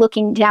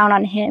looking down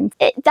on him.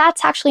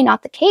 That's actually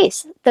not the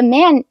case. The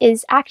man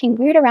is acting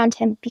weird around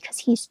him because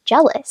he's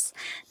jealous,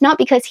 not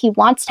because he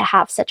wants to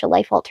have such a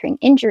life-altering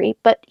injury,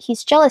 but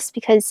he's jealous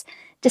because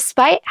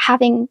despite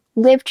having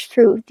lived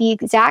through the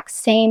exact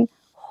same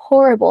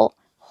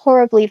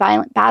horribly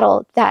violent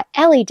battle that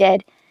Ellie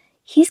did,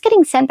 he's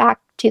getting sent back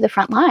to the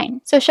front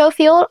line. So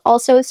Schofield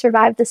also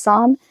survived the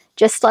Somme.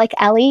 Just like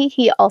Ellie,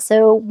 he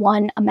also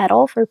won a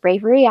medal for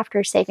bravery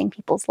after saving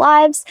people's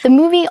lives. The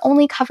movie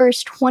only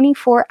covers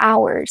 24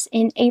 hours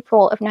in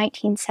April of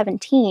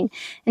 1917.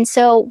 And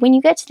so when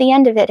you get to the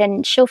end of it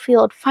and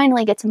Schofield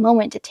finally gets a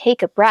moment to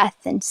take a breath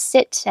and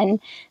sit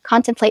and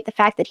contemplate the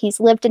fact that he's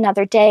lived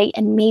another day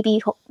and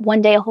maybe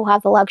one day he'll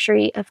have the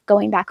luxury of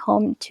going back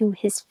home to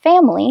his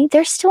family,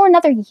 there's still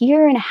another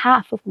year and a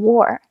half of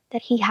war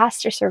that he has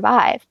to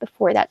survive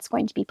before that's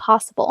going to be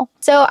possible.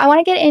 So I want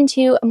to get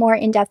into a more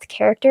in-depth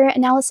character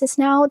analysis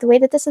now. The way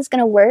that this is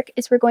going to work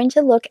is we're going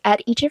to look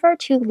at each of our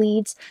two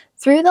leads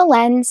through the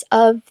lens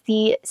of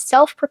the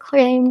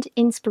self-proclaimed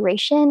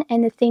inspiration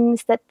and the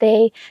things that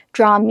they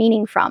draw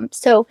meaning from.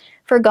 So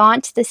for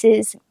Gaunt, this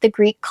is the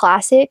Greek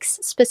classics,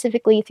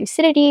 specifically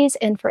Thucydides,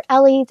 and for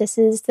Ellie, this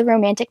is the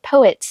Romantic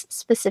poets,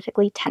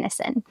 specifically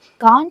Tennyson.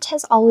 Gaunt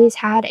has always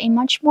had a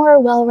much more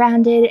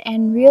well-rounded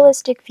and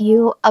realistic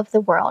view of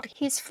the world.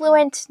 He's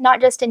fluent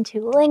not just in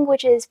two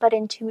languages, but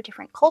in two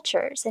different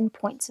cultures and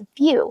points of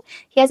view.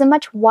 He has a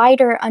much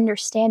wider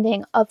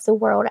understanding of the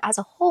world as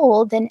a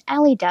whole than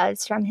Ellie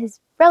does from his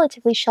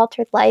relatively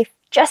sheltered life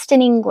just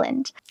in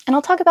England. And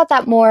I'll talk about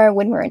that more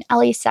when we're in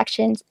Ellie's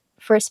sections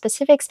for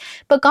specifics,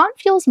 but Gaunt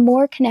feels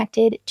more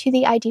connected to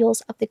the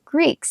ideals of the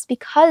Greeks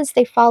because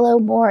they follow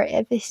more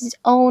of his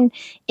own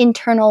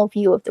internal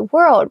view of the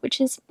world, which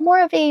is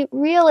more of a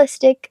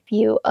realistic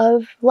view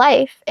of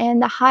life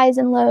and the highs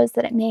and lows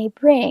that it may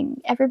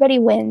bring. Everybody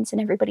wins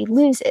and everybody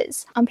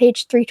loses. On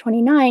page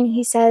 329,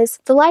 he says,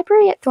 "The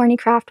library at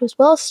Thornycroft was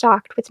well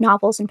stocked with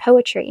novels and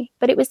poetry,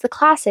 but it was the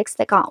classics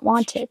that Gaunt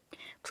wanted.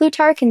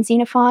 Plutarch and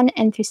Xenophon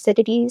and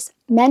Thucydides,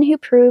 men who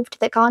proved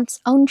that Gaunt's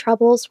own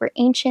troubles were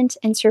ancient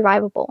and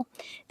survivable.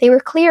 They were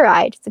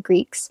clear-eyed, the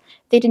Greeks.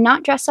 They did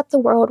not dress up the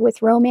world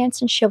with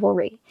romance and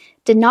chivalry,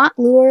 did not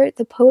lure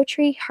the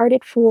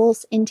poetry-hearted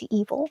fools into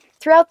evil."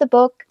 Throughout the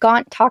book,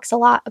 Gaunt talks a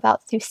lot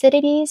about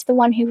Thucydides, the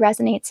one who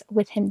resonates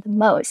with him the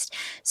most.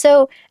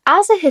 So,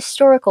 as a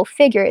historical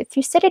figure,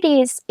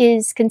 Thucydides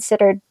is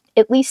considered,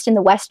 at least in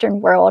the Western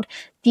world,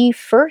 the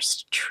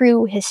first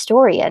true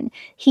historian.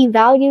 He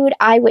valued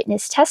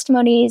eyewitness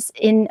testimonies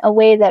in a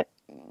way that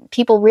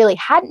people really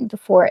hadn't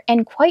before,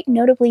 and quite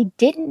notably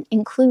didn't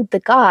include the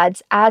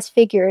gods as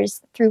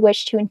figures through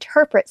which to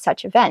interpret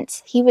such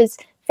events. He was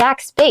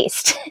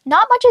facts-based.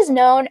 Not much is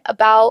known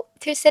about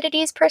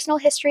Thucydides' personal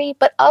history,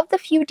 but of the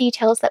few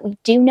details that we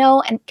do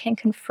know and can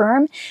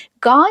confirm,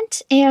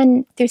 Gaunt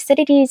and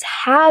Thucydides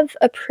have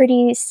a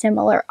pretty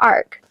similar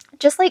arc.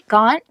 Just like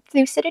Gaunt,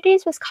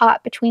 Thucydides was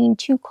caught between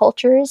two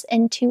cultures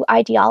and two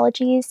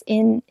ideologies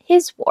in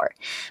his war.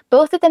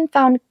 Both of them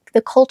found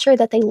the culture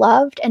that they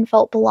loved and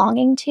felt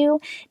belonging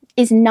to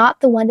is not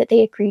the one that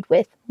they agreed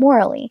with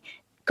morally.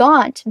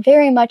 Gaunt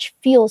very much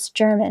feels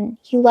German.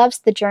 He loves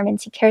the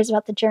Germans, he cares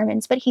about the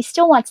Germans, but he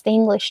still wants the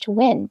English to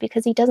win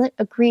because he doesn't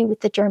agree with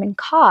the German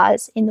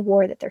cause in the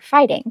war that they're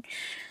fighting.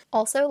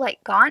 Also,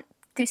 like Gaunt,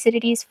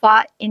 Thucydides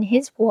fought in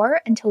his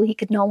war until he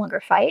could no longer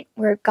fight,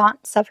 where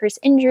Gaunt suffers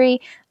injury.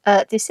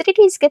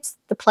 Thucydides gets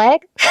the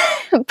plague,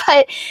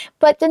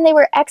 but then they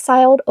were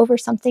exiled over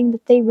something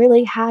that they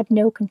really had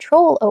no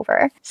control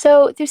over.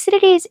 So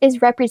Thucydides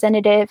is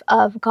representative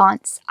of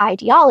Gaunt's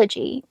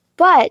ideology,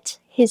 but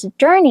his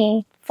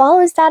journey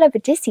follows that of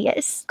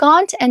Odysseus.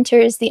 Gaunt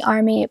enters the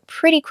army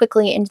pretty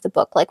quickly into the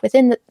book, like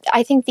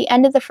I think the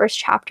end of the first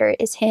chapter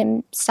is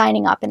him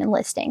signing up and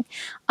enlisting.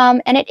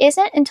 And it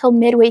isn't until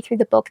midway through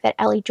the book that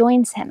Ellie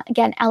joins him.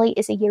 Again, Ellie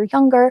is a year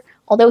younger,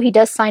 although he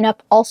does sign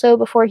up also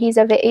before he's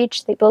of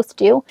age, they both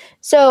do.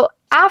 So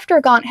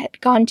after Gaunt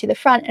had gone to the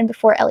front and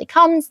before Ellie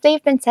comes,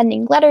 they've been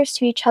sending letters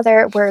to each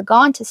other where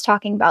Gaunt is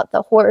talking about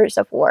the horrors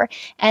of war,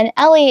 and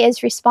Ellie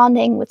is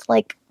responding with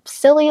like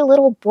silly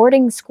little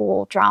boarding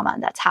school drama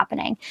that's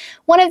happening.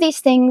 One of these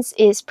things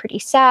is pretty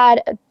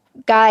sad. A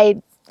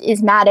guy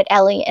is mad at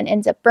Ellie and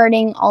ends up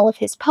burning all of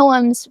his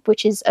poems,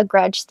 which is a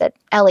grudge that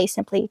Ellie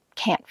simply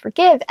can't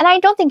forgive. And I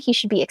don't think he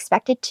should be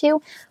expected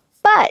to.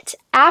 But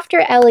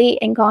after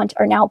Ellie and Gaunt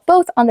are now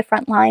both on the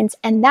front lines,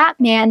 and that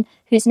man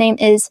whose name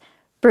is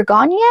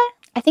Burgoyne,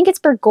 I think it's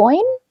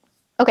Burgoyne?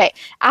 Okay,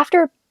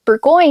 after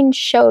Burgoyne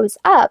shows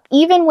up,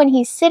 even when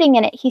he's sitting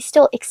in it, he's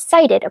still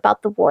excited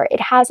about the war.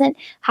 It hasn't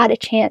had a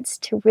chance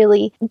to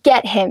really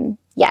get him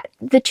yet.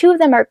 The two of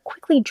them are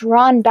quickly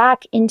drawn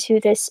back into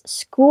this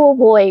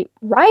schoolboy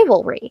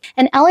rivalry,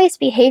 and Ellie's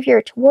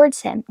behavior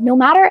towards him, no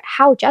matter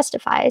how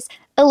justified,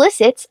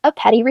 elicits a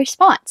petty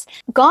response.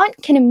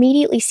 Gaunt can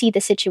immediately see the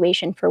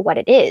situation for what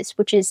it is,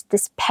 which is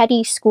this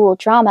petty school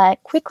drama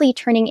quickly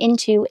turning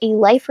into a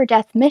life or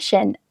death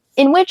mission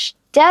in which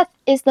death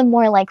is the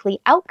more likely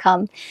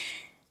outcome.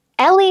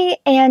 Ellie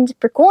and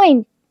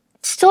Burgoyne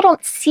still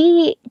don't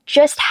see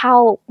just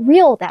how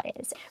real that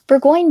is.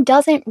 Burgoyne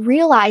doesn't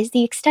realize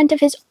the extent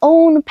of his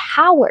own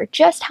power,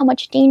 just how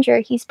much danger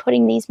he's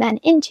putting these men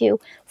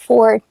into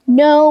for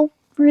no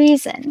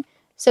reason.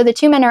 So the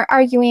two men are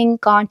arguing.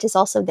 Gaunt is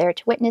also there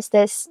to witness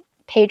this.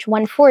 Page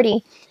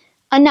 140.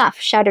 Enough,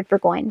 shouted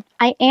Burgoyne.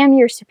 I am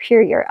your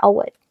superior,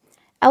 Elwood.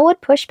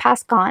 Elwood pushed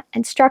past Gaunt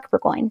and struck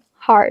Burgoyne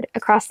hard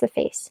across the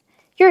face.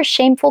 You're a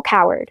shameful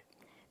coward.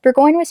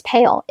 Burgoyne was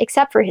pale,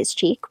 except for his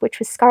cheek, which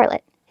was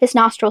scarlet. His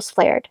nostrils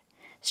flared.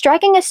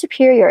 Striking a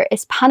superior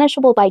is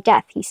punishable by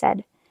death, he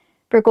said.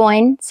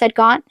 Burgoyne, said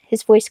Gaunt,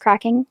 his voice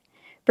cracking.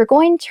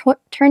 Burgoyne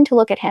turned to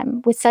look at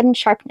him with sudden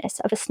sharpness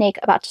of a snake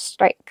about to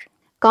strike.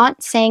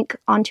 Gaunt sank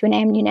onto an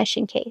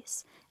ammunition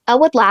case.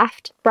 Elwood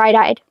laughed,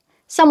 bright-eyed.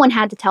 Someone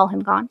had to tell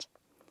him, Gaunt.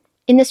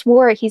 In this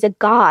war, he's a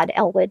god,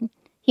 Elwood.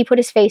 He put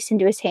his face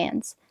into his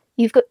hands.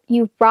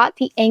 You've brought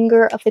the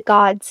anger of the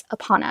gods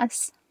upon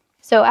us.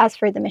 So as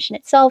for the mission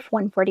itself,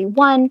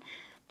 141,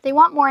 they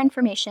want more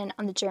information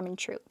on the German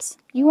troops.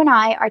 You and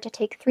I are to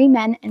take 3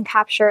 men and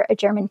capture a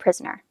German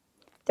prisoner.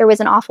 There was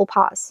an awful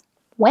pause.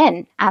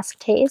 When?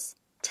 Asked Hayes.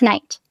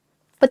 Tonight.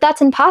 But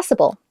that's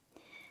impossible.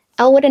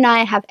 Elwood and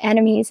I have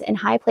enemies in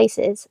high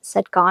places,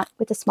 said Gaunt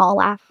with a small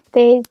laugh.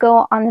 They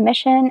go on the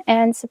mission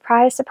and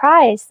surprise,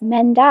 surprise,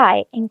 men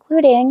die,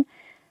 including,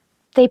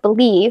 they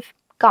believe,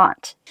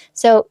 Gaunt.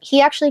 So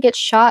he actually gets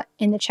shot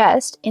in the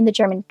chest in the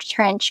German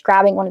trench,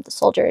 grabbing one of the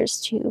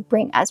soldiers to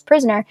bring as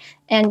prisoner.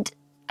 And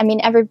I mean,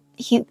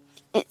 he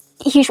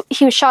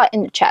was shot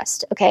in the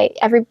chest, okay?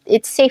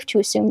 It's safe to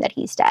assume that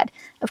he's dead.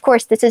 Of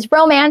course, this is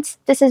romance,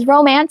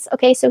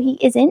 okay? So he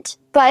isn't,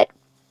 but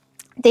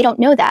they don't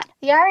know that.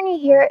 The irony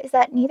here is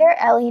that neither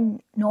Ellie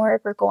nor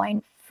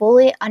Burgoyne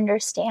fully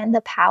understand the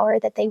power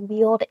that they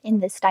wield in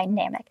this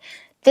dynamic.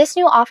 This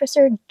new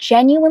officer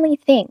genuinely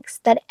thinks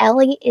that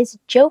Ellie is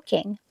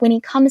joking when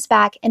he comes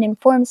back and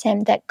informs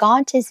him that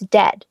Gaunt is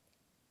dead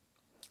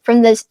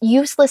from this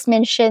useless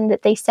mission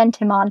that they sent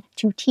him on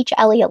to teach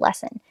Ellie a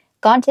lesson.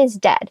 Gaunt is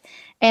dead.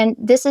 And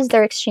this is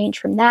their exchange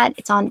from that.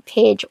 It's on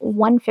page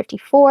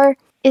 154.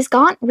 Is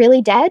Gaunt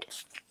really dead?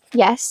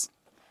 Yes.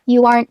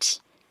 You aren't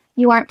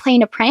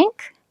playing a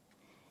prank?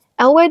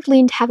 Elwood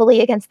leaned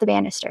heavily against the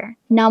banister,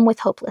 numb with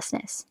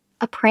hopelessness.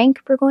 A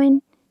prank,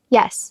 Burgoyne?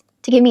 Yes,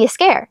 to give me a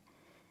scare.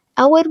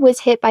 Elwood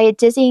was hit by a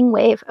dizzying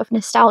wave of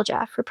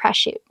nostalgia for press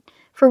shoot,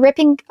 for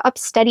ripping up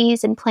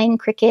studies and playing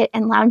cricket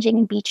and lounging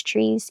in beech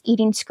trees,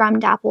 eating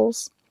scrummed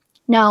apples.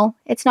 No,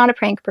 it's not a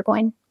prank,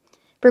 Burgoyne.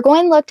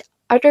 Burgoyne looked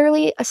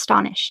utterly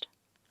astonished.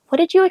 What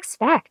did you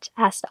expect?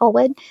 Asked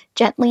Elwood,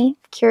 gently,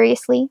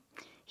 curiously.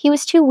 He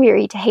was too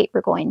weary to hate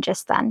Burgoyne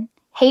just then.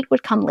 Hate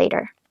would come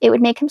later. It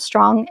would make him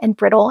strong and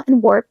brittle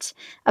and warped,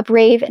 a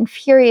brave and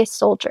furious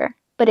soldier,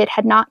 but it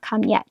had not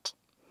come yet.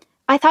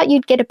 I thought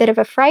you'd get a bit of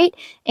a fright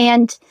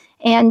and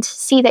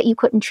see that you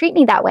couldn't treat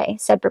me that way,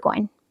 said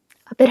Burgoyne.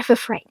 A bit of a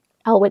fright,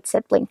 Elwood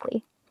said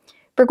blankly.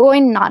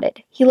 Burgoyne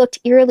nodded. He looked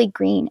eerily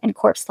green and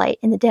corpse-light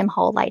in the dim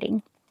hall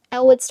lighting.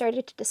 Elwood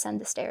started to descend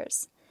the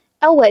stairs.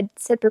 Elwood,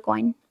 said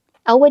Burgoyne.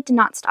 Elwood did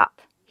not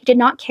stop. He did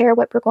not care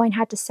what Burgoyne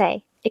had to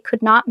say. It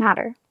could not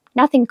matter.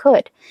 Nothing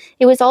could.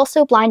 It was all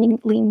so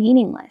blindingly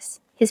meaningless.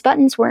 His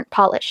buttons weren't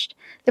polished.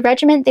 The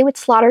regiment they would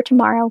slaughter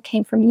tomorrow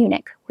came from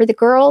Munich, where the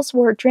girls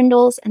wore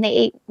drindles and they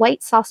ate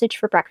white sausage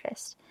for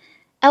breakfast.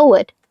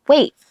 Elwood,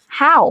 wait,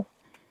 how?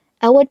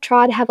 Elwood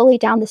trod heavily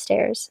down the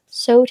stairs,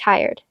 so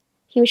tired.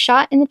 He was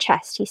shot in the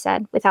chest, he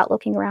said, without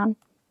looking around.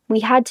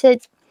 We had to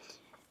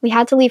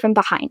leave him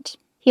behind.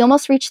 He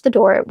almost reached the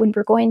door when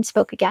Burgoyne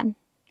spoke again.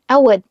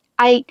 Elwood,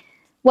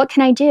 what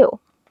can I do?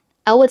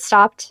 Elwood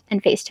stopped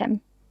and faced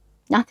him.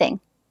 Nothing.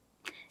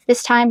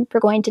 This time,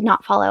 Burgoyne did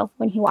not follow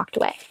when he walked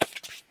away.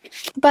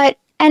 But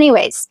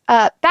anyways,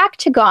 back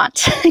to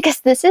Gaunt,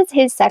 because this is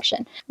his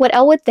section. What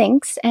Elwood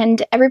thinks,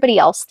 and everybody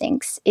else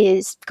thinks,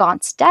 is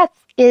Gaunt's death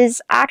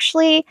is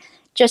actually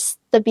just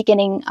the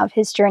beginning of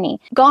his journey.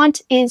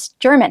 Gaunt is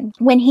German.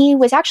 When he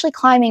was actually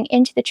climbing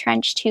into the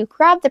trench to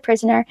grab the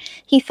prisoner,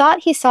 he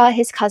thought he saw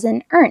his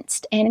cousin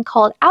Ernst and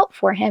called out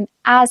for him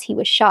as he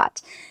was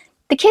shot.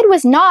 The kid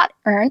was not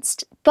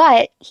Ernst,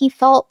 but he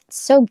felt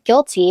so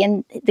guilty,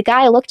 and the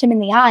guy looked him in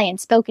the eye and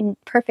spoke in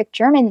perfect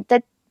German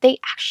that they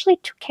actually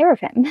took care of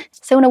him.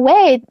 So in a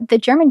way, the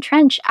German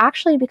trench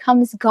actually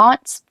becomes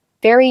Gaunt's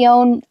very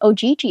own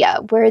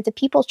Ogygia, where the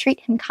people treat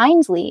him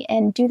kindly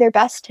and do their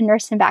best to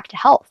nurse him back to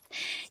health.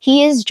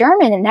 He is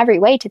German in every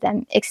way to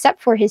them,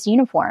 except for his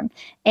uniform,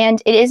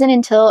 and it isn't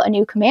until a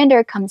new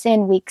commander comes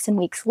in weeks and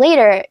weeks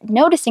later,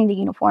 noticing the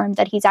uniform,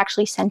 that he's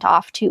actually sent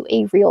off to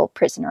a real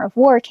prisoner of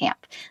war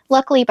camp.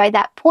 Luckily, by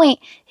that point,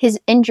 his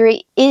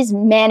injury is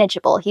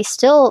manageable. He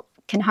still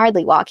can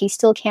hardly walk, he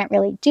still can't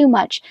really do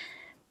much,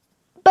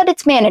 but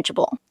it's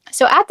manageable.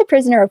 So at the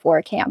prisoner of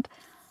war camp,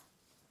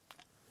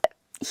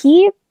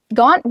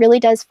 Gaunt really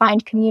does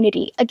find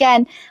community.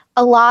 Again,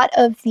 a lot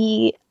of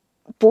the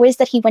boys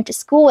that he went to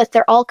school with,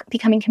 they're all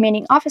becoming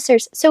commanding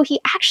officers, so he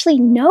actually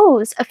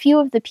knows a few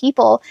of the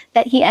people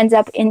that he ends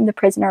up in the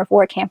prisoner of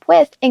war camp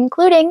with,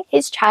 including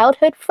his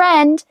childhood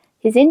friend,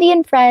 his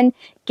Indian friend,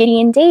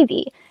 Gideon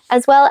Davy,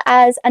 as well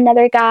as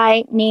another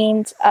guy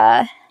named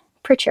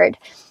Pritchard.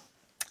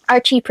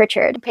 Archie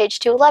Pritchard. Page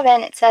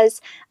 211, it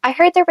says, "I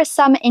heard there was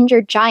some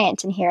injured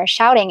giant in here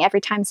shouting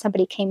every time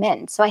somebody came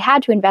in, so I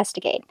had to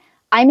investigate.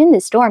 I'm in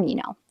this dorm, you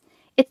know.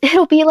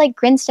 It'll be like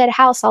Grinstead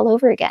House all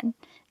over again."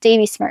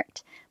 Davy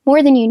smirked.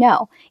 "More than you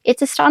know.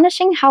 It's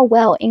astonishing how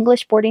well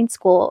English boarding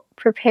school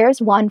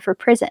prepares one for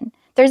prison.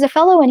 There's a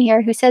fellow in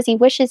here who says he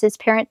wishes his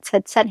parents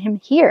had sent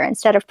him here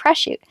instead of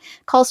Preshute,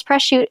 calls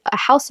Preshute a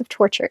house of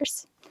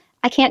tortures."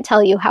 "I can't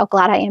tell you how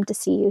glad I am to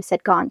see you,"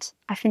 said Gaunt.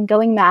 "I've been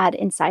going mad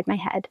inside my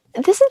head."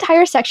 This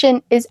entire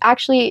section is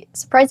actually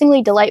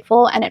surprisingly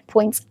delightful, and at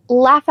points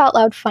laugh out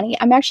loud funny.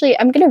 I'm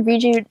going to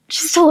read you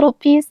just a little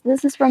piece.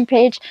 This is from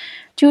page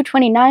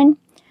 229.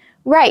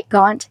 "Right,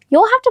 Gaunt.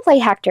 You'll have to play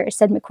Hector,"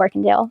 said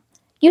McQuirkendale.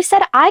 "You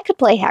said I could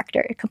play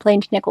Hector,"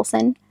 complained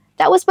Nicholson.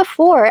 "That was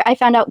before I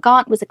found out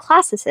Gaunt was a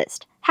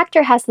classicist.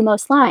 Hector has the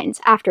most lines,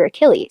 after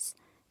Achilles."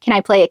 "Can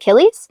I play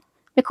Achilles?"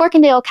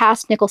 McQuirkendale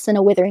cast Nicholson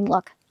a withering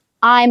look.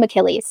 "I'm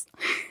Achilles."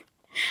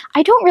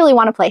 "I don't really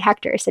want to play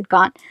Hector," said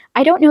Gaunt.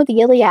 "I don't know the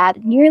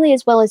Iliad nearly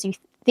as well as you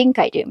think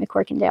I do,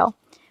 McQuirkendale."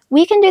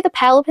 "We can do the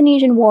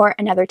Peloponnesian War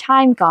another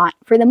time, Gaunt.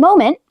 For the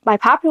moment, by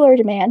popular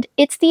demand,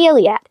 it's the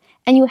Iliad,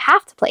 and you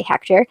have to play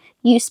Hector.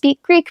 You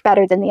speak Greek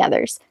better than the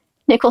others."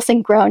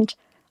 Nicholson groaned.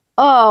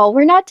 "Oh,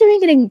 we're not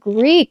doing it in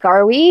Greek,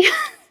 are we?"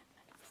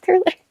 They're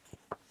like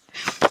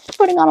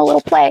putting on a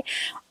little play.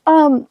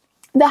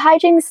 The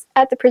hijinks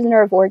at the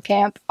prisoner of war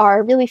camp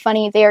are really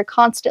funny. They are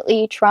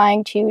constantly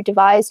trying to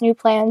devise new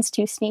plans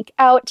to sneak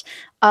out.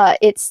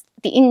 It's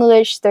the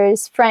English,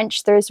 there's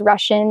French, there's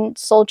Russian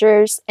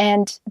soldiers,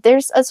 and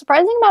there's a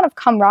surprising amount of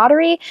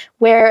camaraderie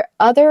where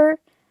other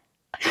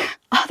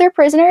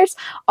prisoners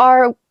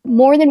are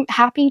more than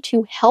happy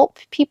to help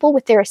people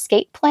with their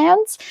escape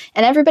plans,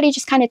 and everybody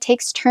just kind of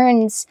takes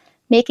turns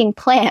making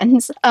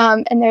plans,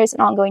 and there's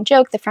an ongoing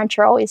joke. The French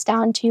are always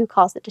down to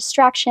cause a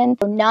distraction.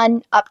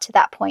 None up to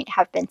that point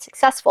have been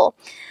successful.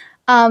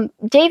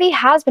 Davy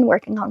has been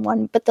working on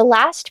one, but the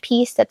last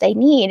piece that they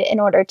need in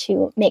order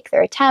to make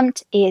their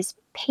attempt is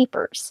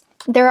papers.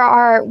 There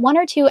are one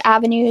or two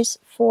avenues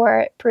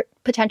for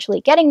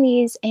potentially getting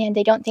these, and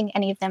they don't think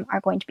any of them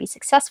are going to be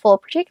successful,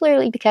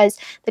 particularly because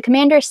the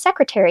commander's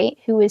secretary,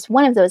 who is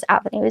one of those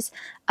avenues,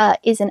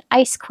 is an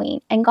ice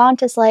queen, and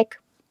Gaunt is like,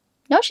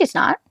 "No, she's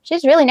not.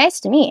 She's really nice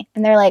to me."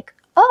 And they're like,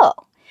 "Oh."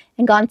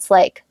 And Gaunt's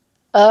like,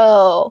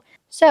 "Oh."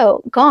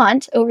 So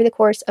Gaunt, over the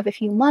course of a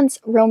few months,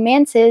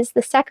 romances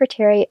the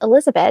secretary,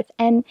 Elizabeth,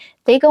 and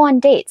they go on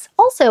dates.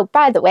 Also,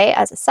 by the way,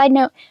 as a side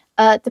note,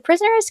 the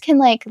prisoners can,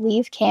 like,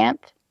 leave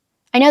camp.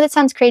 I know that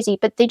sounds crazy,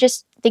 but they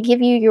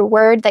give you your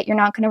word that you're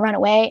not going to run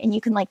away, and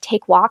you can, like,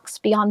 take walks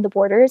beyond the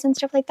borders and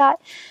stuff like that.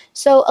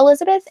 So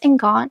Elizabeth and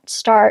Gaunt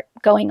start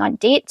going on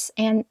dates,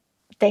 and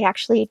they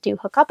actually do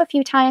hook up a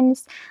few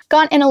times.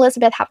 Gaunt and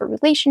Elizabeth have a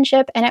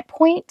relationship, and at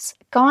points,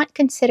 Gaunt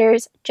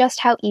considers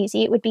just how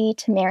easy it would be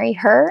to marry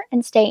her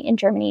and stay in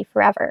Germany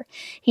forever.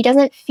 He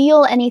doesn't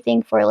feel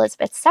anything for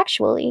Elizabeth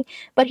sexually,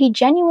 but he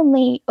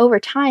genuinely, over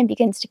time,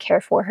 begins to care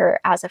for her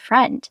as a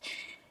friend.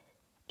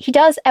 He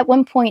does, at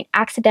one point,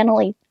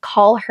 accidentally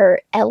call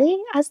her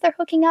Ellie as they're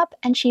hooking up,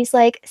 and she's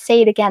like,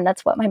 "Say it again,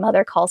 that's what my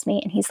mother calls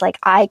me." And he's like,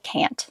 I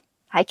can't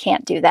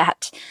do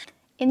that."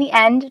 In the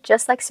end,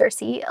 just like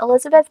Cersei,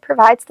 Elizabeth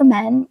provides the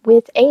men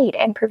with aid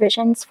and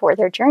provisions for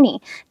their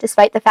journey,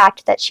 despite the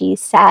fact that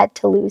she's sad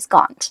to lose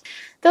Gaunt.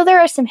 Though there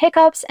are some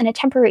hiccups and a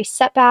temporary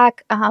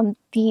setback,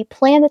 the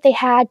plan that they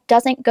had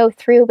doesn't go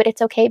through, but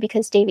it's okay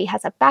because Davy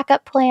has a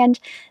backup plan.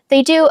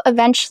 They do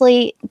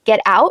eventually get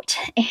out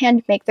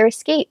and make their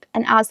escape,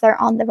 and as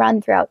they're on the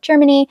run throughout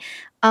Germany,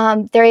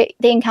 they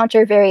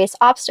encounter various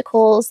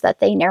obstacles that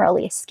they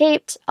narrowly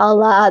escaped, a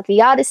la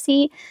the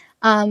Odyssey.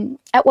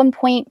 At one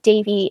point,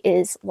 Davy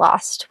is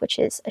lost, which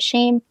is a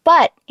shame,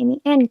 but in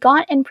the end,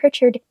 Gaunt and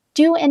Pritchard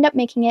do end up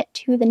making it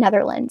to the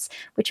Netherlands,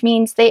 which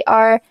means they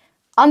are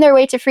on their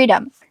way to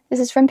freedom. This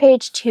is from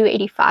page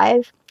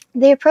 285.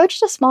 They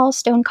approached a small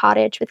stone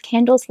cottage with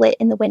candles lit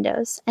in the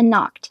windows and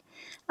knocked.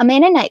 A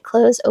man in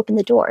nightclothes opened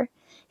the door.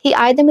 He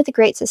eyed them with a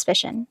great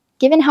suspicion.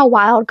 Given how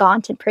wild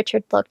Gaunt and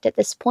Pritchard looked at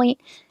this point,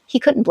 he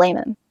couldn't blame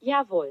him.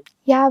 Jawohl.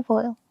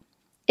 Jawohl.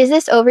 Is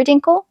this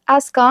Overdinkel?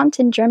 Asked Gaunt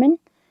in German.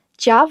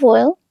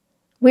 Jawohl.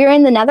 We're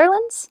in the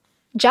Netherlands?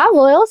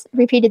 Jawohl,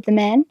 repeated the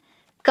man.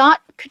 Gaunt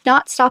could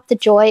not stop the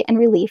joy and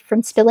relief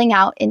from spilling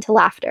out into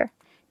laughter.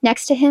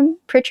 Next to him,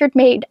 Pritchard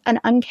made an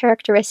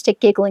uncharacteristic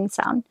giggling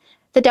sound.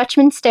 The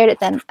Dutchman stared at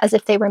them as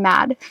if they were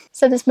mad.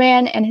 So this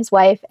man and his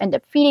wife end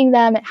up feeding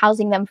them and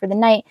housing them for the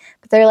night,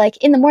 but they're like,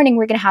 in the morning,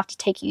 we're going to have to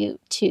take you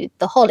to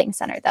the holding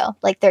center, though.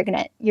 Like, you're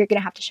going to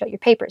have to show your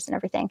papers and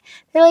everything.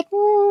 They're like,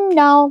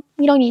 no,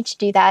 we don't need to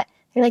do that.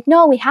 They're like,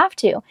 no, we have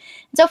to. And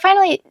so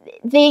finally,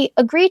 they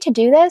agree to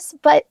do this,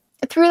 but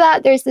through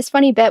that, there's this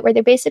funny bit where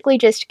they basically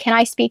just, can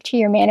I speak to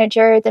your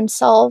manager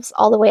themselves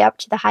all the way up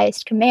to the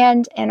highest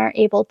command, and are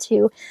able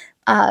to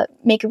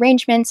make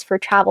arrangements for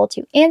travel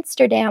to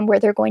Amsterdam, where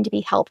they're going to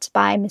be helped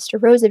by Mr.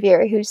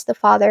 Roseveare, who's the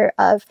father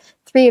of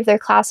 3 of their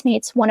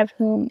classmates, one of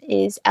whom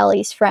is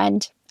Ellie's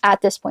friend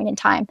at this point in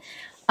time.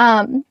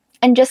 And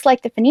just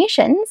like the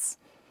Phoenicians,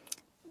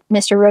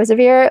 Mr.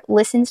 Roseveare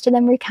listens to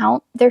them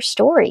recount their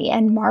story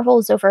and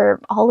marvels over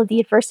all of the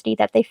adversity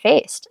that they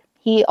faced.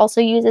 He also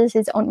uses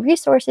his own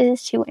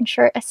resources to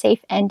ensure a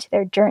safe end to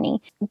their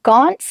journey.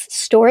 Gaunt's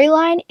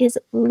storyline is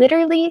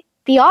literally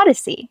the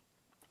Odyssey.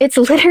 It's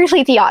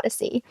literally the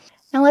Odyssey.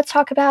 Now let's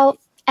talk about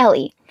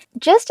Ellie.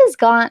 Just as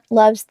Gaunt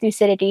loves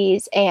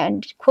Thucydides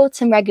and quotes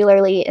him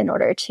regularly in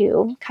order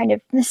to kind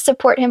of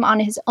support him on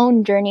his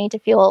own journey to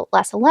feel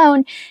less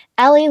alone,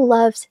 Ellie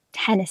loves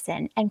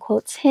Tennyson and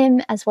quotes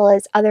him as well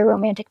as other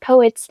romantic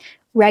poets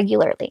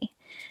regularly.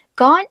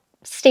 Gaunt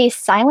stays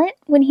silent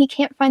when he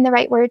can't find the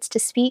right words to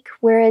speak,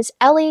 whereas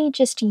Ellie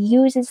just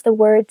uses the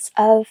words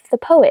of the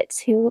poets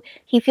who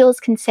he feels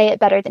can say it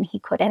better than he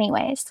could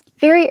anyways.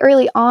 Very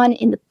early on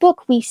in the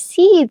book, we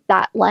see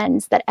that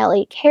lens that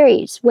Ellie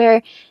carries,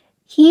 where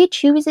he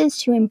chooses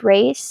to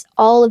embrace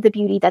all of the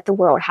beauty that the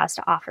world has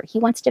to offer. He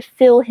wants to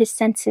fill his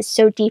senses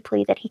so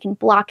deeply that he can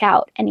block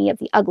out any of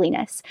the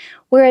ugliness.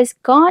 Whereas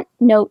Gaunt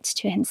notes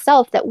to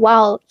himself that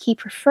while he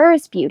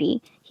prefers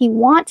beauty, he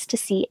wants to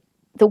see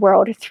the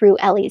world through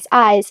Ellie's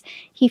eyes.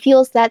 He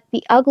feels that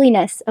the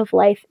ugliness of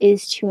life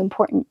is too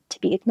important to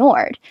be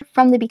ignored.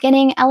 From the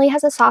beginning, Ellie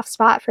has a soft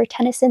spot for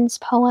Tennyson's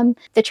poem,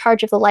 The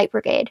Charge of the Light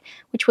Brigade,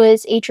 which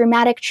was a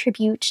dramatic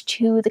tribute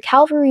to the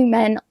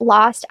cavalrymen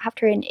lost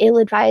after an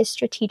ill-advised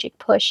strategic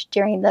push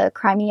during the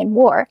Crimean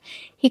War.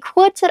 He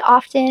quotes it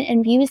often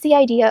and views the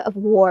idea of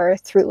war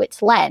through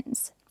its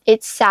lens.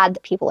 It's sad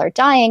that people are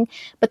dying,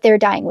 but they're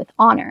dying with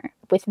honor,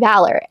 with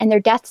valor, and their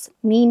deaths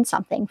mean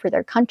something for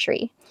their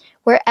country.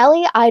 Where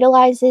Ellie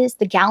idolizes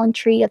the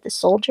gallantry of the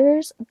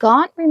soldiers,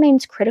 Gaunt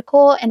remains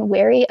critical and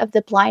wary of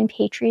the blind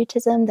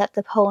patriotism that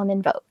the poem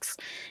invokes.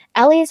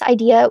 Ellie's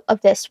idea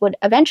of this would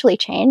eventually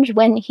change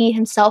when he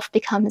himself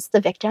becomes the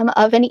victim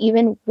of an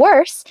even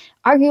worse,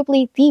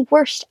 arguably the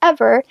worst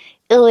ever,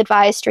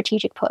 ill-advised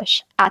strategic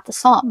push at the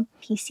Somme.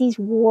 He sees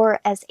war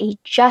as a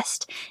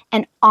just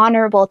and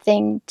honorable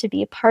thing to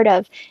be a part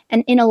of,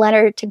 and in a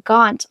letter to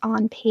Gaunt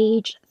on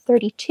page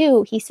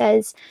 32, he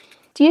says,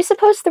 "Do you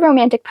suppose the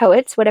Romantic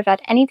poets would have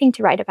had anything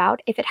to write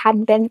about if it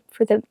hadn't been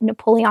for the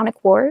Napoleonic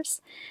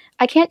Wars?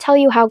 I can't tell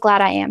you how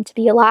glad I am to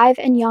be alive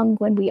and young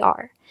when we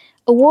are.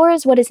 A war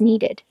is what is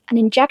needed, an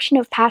injection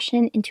of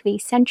passion into a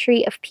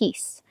century of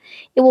peace.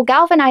 It will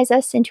galvanize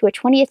us into a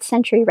 20th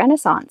century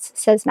renaissance,"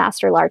 says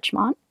Master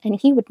Larchmont, and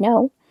he would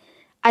know.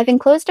 "I've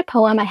enclosed a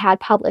poem I had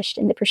published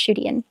in the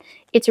Prosciuttian.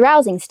 It's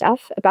rousing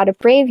stuff about a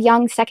brave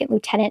young second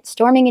lieutenant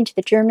storming into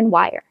the German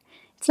wire.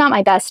 It's not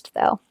my best,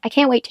 though. I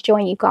can't wait to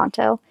join you,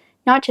 Gonto.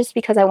 Not just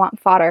because I want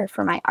fodder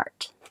for my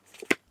art."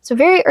 So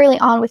very early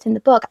on within the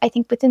book, I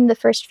think within the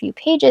first few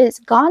pages,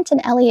 Gaunt and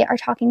Ellie are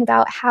talking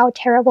about how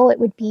terrible it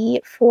would be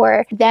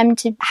for them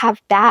to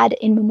have bad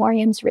in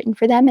memoriams written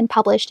for them and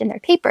published in their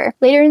paper.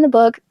 Later in the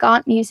book,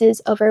 Gaunt muses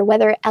over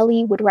whether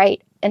Ellie would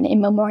write an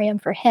in memoriam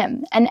for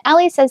him, and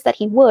Ellie says that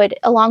he would,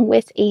 along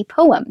with a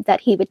poem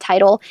that he would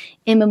title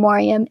In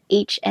Memoriam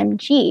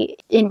HMG,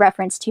 in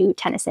reference to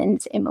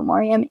Tennyson's In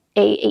Memoriam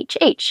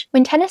AHH.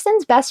 When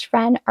Tennyson's best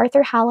friend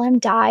Arthur Hallam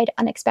died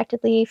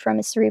unexpectedly from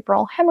a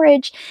cerebral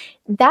hemorrhage,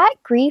 that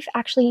grief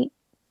actually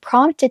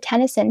prompted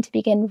Tennyson to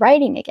begin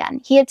writing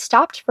again. He had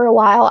stopped for a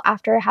while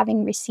after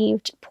having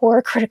received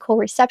poor critical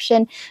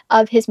reception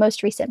of his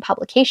most recent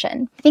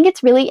publication. I think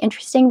it's really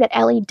interesting that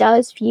Ellie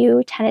does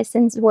view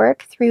Tennyson's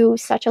work through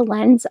such a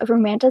lens of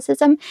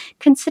romanticism,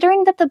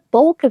 considering that the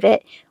bulk of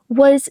it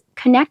was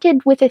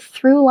connected with a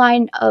through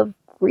line of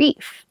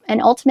grief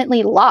and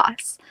ultimately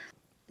loss.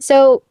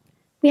 So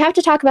we have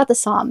to talk about the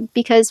Somme,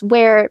 because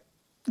where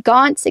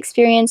Gaunt's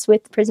experience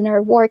with the prisoner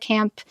of war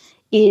camp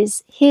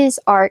is his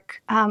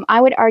arc,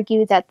 I would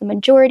argue that the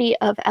majority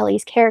of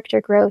Ellie's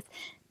character growth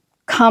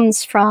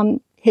comes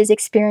from his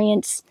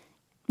experience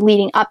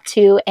leading up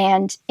to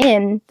and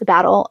in the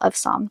Battle of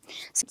Somme.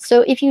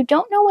 So if you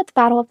don't know what the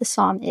Battle of the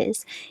Somme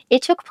is,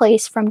 it took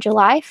place from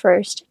July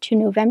 1st to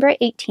November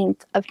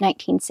 18th of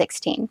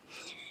 1916.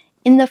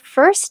 In the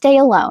first day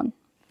alone,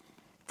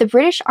 the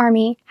British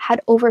Army had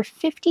over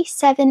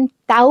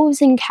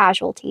 57,000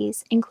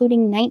 casualties,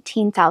 including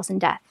 19,000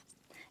 deaths.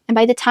 And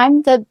by the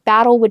time the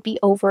battle would be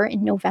over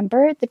in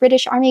November, the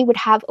British Army would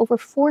have over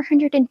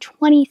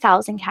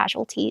 420,000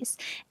 casualties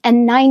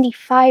and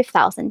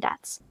 95,000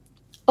 deaths.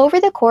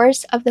 Over the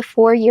course of the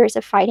 4 years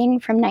of fighting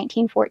from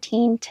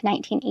 1914 to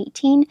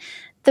 1918,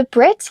 the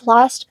Brits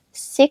lost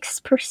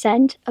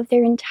 6% of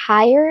their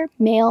entire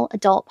male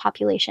adult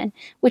population,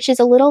 which is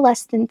a little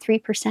less than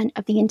 3%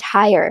 of the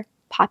entire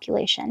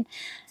population.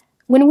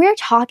 When we're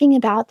talking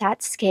about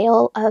that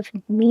scale of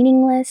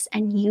meaningless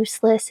and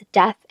useless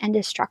death and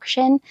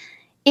destruction,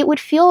 it would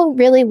feel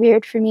really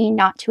weird for me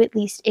not to at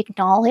least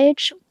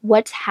acknowledge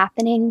what's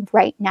happening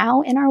right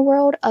now in our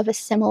world of a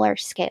similar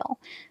scale.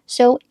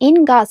 So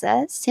in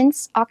Gaza,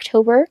 since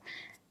October,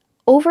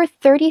 over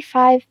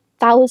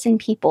 35,000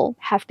 people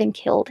have been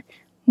killed,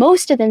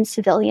 most of them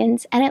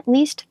civilians, and at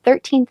least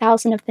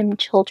 13,000 of them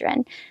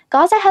children.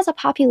 Gaza has a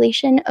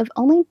population of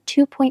only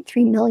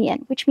 2.3 million,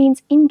 which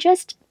means in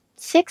just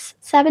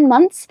 6-7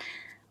 months,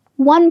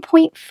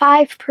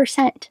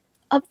 1.5%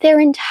 of their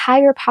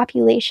entire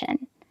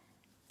population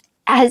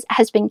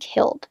has been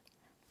killed.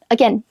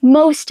 Again,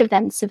 most of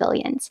them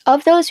civilians.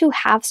 Of those who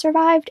have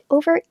survived,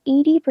 over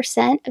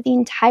 80% of the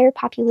entire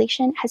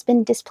population has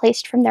been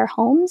displaced from their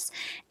homes,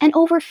 and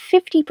over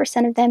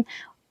 50% of them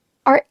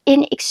are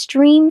in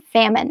extreme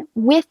famine,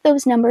 with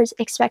those numbers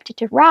expected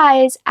to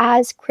rise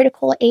as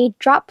critical aid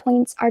drop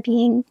points are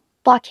being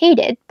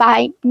blockaded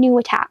by new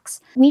attacks.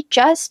 We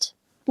just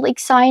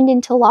signed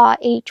into law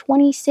a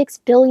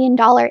 $26 billion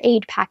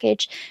aid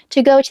package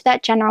to go to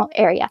that general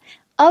area.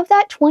 Of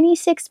that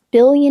 $26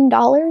 billion,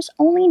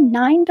 only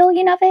 $9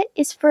 billion of it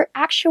is for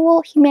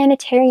actual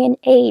humanitarian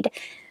aid.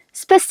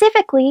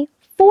 Specifically,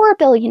 $4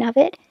 billion of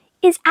it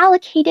is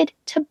allocated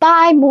to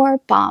buy more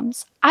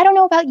bombs. I don't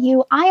know about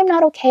you, I am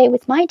not okay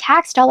with my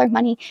tax dollar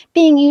money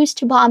being used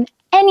to bomb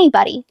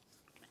anybody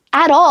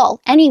at all,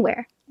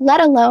 anywhere,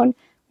 let alone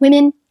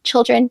women,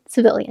 children,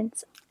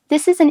 civilians.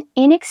 This is an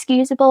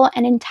inexcusable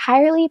and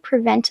entirely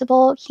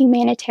preventable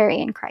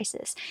humanitarian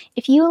crisis.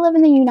 If you live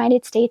in the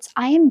United States,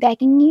 I am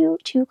begging you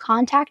to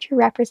contact your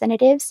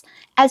representatives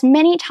as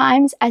many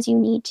times as you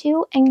need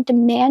to and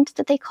demand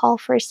that they call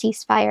for a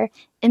ceasefire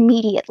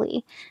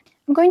immediately.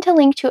 I'm going to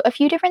link to a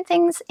few different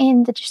things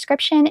in the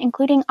description,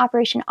 including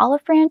Operation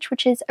Olive Branch,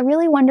 which is a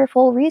really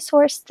wonderful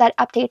resource that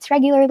updates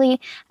regularly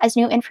as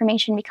new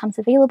information becomes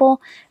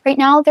available. Right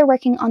now, they're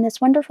working on this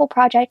wonderful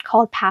project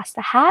called Pass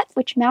the Hat,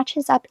 which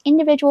matches up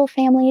individual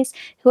families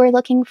who are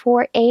looking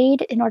for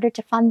aid in order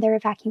to fund their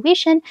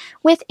evacuation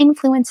with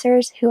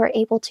influencers who are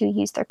able to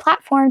use their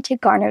platform to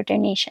garner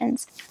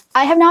donations.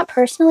 I have not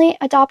personally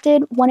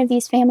adopted one of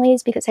these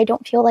families because I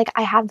don't feel like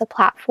I have the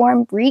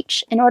platform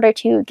reach in order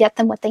to get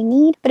them what they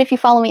need. But if you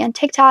follow me on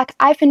TikTok,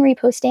 I've been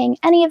reposting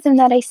any of them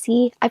that I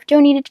see. I've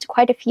donated to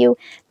quite a few.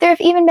 There have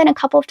even been a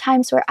couple of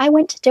times where I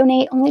went to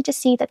donate only to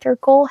see that their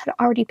goal had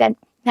already been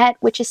met,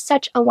 which is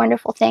such a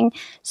wonderful thing.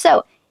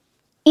 So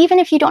even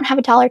if you don't have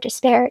a dollar to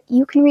spare,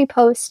 you can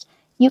repost,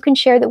 you can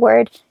share the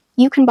word,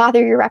 you can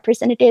bother your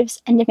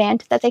representatives and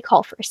demand that they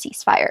call for a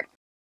ceasefire.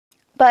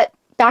 But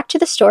back to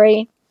the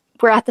story.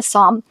 We're at the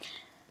Somme.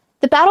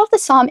 The Battle of the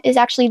Somme is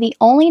actually the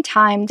only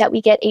time that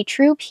we get a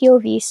true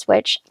POV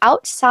switch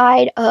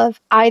outside of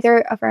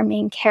either of our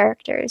main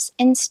characters.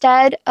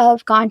 Instead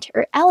of Gaunt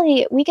or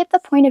Ellie, we get the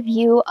point of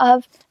view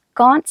of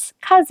Gaunt's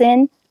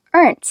cousin,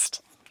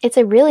 Ernst. It's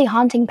a really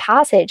haunting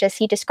passage as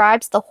he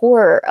describes the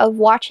horror of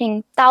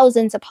watching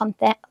thousands upon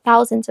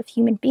thousands of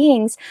human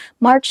beings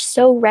march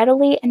so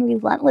readily and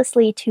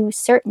relentlessly to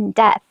certain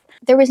death.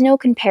 There was no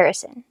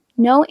comparison.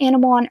 No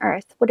animal on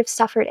earth would have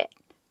suffered it.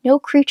 No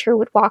creature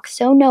would walk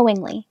so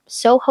knowingly,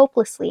 so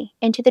hopelessly,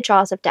 into the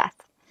jaws of death.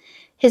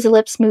 His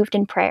lips moved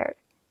in prayer.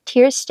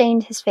 Tears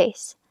stained his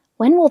face.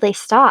 When will they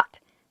stop?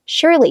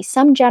 Surely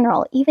some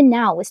general, even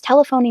now, was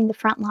telephoning the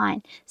front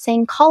line,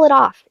 saying, "Call it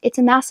off. It's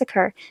a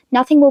massacre.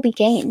 Nothing will be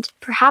gained.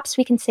 Perhaps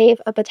we can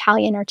save a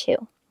battalion or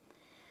two."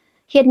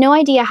 He had no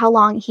idea how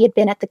long he had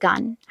been at the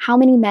gun, how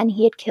many men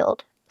he had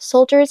killed.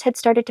 Soldiers had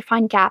started to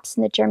find gaps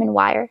in the German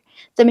wire.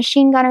 The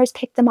machine gunners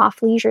picked them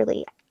off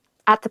leisurely,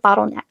 at the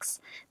bottlenecks.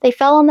 They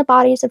fell on the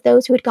bodies of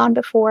those who had gone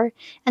before,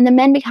 and the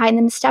men behind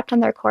them stepped on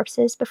their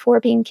corpses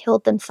before being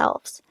killed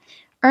themselves.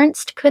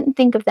 Ernst couldn't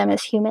think of them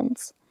as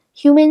humans.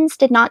 Humans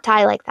did not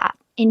die like that,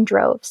 in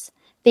droves.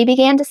 They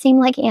began to seem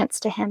like ants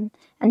to him,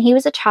 and he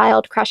was a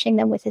child crushing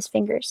them with his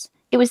fingers.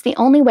 It was the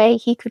only way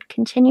he could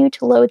continue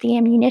to load the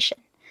ammunition,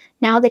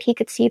 now that he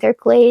could see their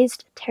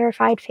glazed,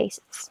 terrified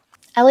faces.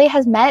 Ellie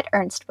has met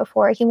Ernst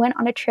before. He went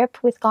on a trip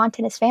with Gaunt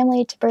and his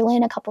family to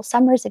Berlin a couple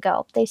summers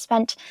ago. They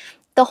spent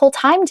the whole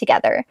time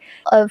together.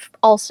 Of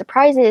all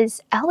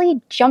surprises, Ellie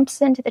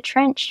jumps into the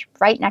trench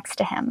right next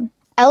to him.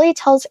 Ellie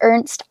tells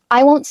Ernst,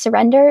 "I won't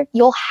surrender,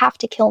 you'll have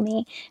to kill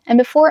me." And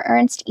before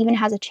Ernst even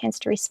has a chance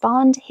to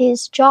respond,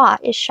 his jaw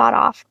is shot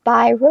off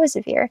by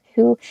Roosevelt,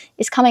 who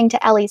is coming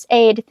to Ellie's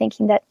aid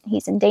thinking that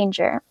he's in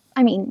danger.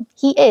 I mean,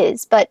 he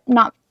is, but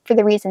not for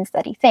the reasons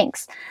that he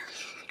thinks.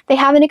 They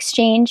have an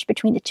exchange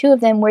between the two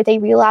of them where they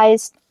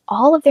realize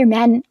all of their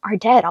men are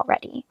dead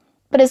already.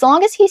 But as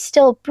long as he's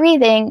still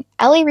breathing,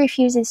 Ellie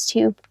refuses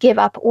to give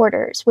up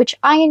orders, which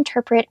I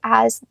interpret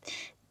as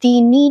the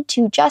need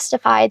to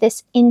justify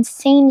this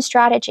insane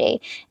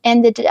strategy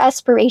and the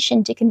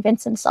desperation to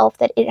convince himself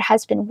that it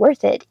has been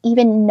worth it,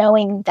 even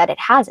knowing that it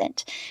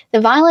hasn't.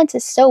 The violence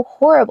is so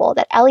horrible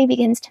that Ellie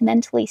begins to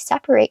mentally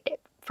separate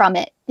from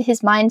it,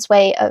 his mind's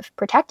way of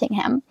protecting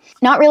him.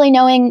 Not really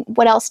knowing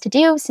what else to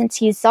do since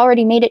he's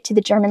already made it to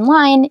the German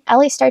line,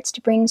 Ellie starts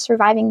to bring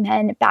surviving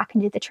men back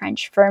into the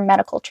trench for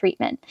medical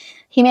treatment.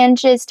 He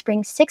manages to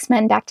bring 6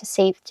 men back to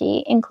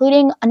safety,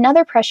 including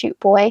another parachute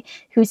boy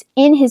who's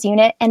in his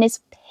unit and is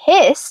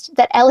pissed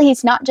that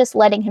Ellie's not just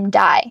letting him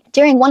die.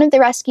 During one of the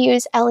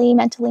rescues, Ellie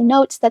mentally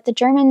notes that the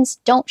Germans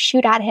don't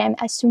shoot at him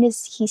as soon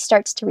as he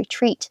starts to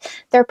retreat.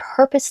 They're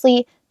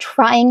purposely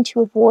trying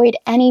to avoid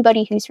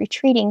anybody who's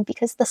retreating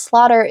because the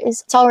slaughter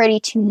is already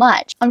too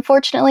much.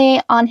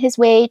 Unfortunately, on his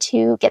way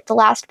to get the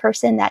last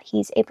person that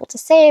he's able to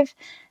save,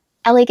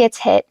 Ellie gets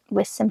hit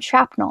with some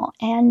shrapnel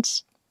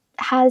and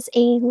has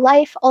a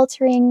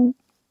life-altering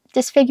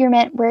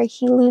disfigurement where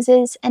he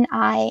loses an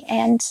eye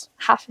and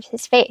half of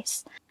his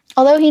face.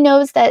 Although he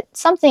knows that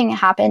something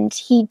happened,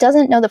 he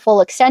doesn't know the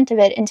full extent of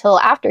it until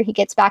after he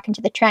gets back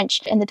into the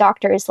trench and the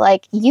doctor is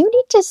like, you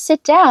need to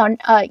sit down,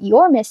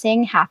 you're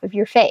missing half of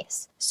your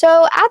face.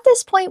 So at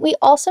this point, we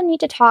also need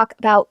to talk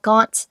about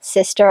Gaunt's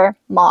sister,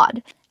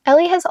 Maud.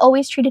 Ellie has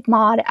always treated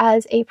Maud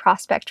as a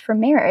prospect for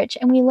marriage,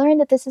 and we learn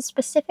that this is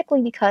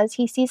specifically because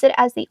he sees it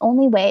as the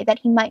only way that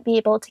he might be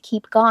able to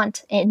keep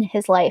Gaunt in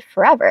his life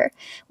forever,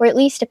 or at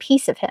least a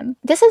piece of him.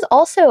 This is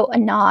also a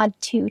nod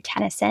to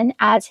Tennyson,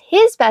 as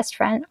his best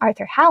friend,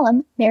 Arthur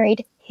Hallam,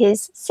 married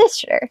his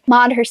sister.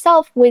 Maud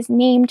herself was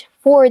named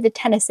for the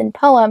Tennyson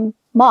poem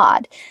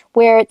Maud,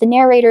 where the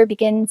narrator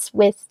begins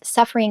with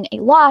suffering a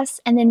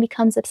loss and then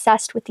becomes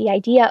obsessed with the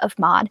idea of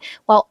Maud,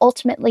 while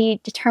ultimately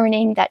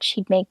determining that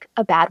she'd make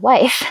a bad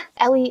wife.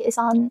 Ellie is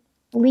on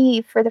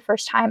leave for the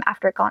first time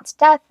after Gaunt's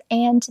death,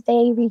 and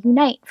they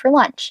reunite for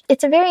lunch.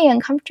 It's a very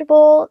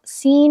uncomfortable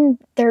scene.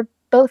 They're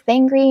both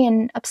angry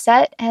and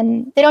upset,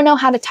 and they don't know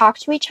how to talk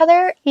to each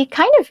other. He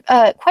kind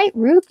of quite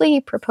rudely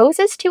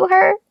proposes to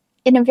her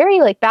in a very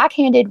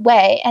backhanded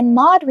way, and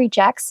Maud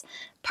rejects,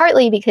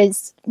 partly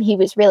because he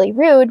was really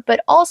rude,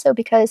 but also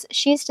because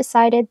she's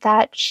decided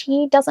that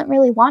she doesn't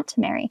really want to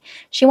marry.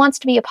 She wants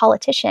to be a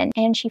politician,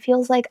 and she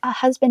feels like a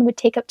husband would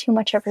take up too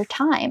much of her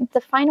time.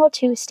 The final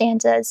 2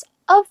 stanzas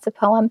of the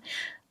poem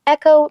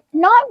echo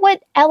not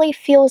what Ellie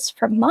feels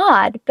for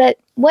Maud, but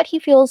what he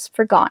feels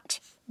for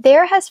Gaunt.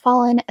 There has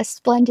fallen a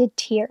splendid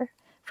tear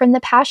from the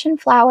passion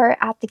flower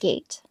at the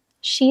gate.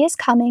 She is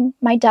coming,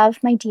 my dove,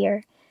 my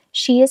dear.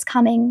 She is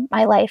coming,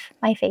 my life,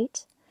 my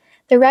fate.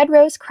 The red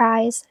rose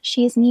cries,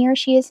 she is near,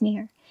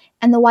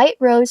 and the white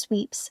rose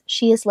weeps,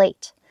 she is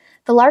late.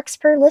 The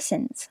larkspur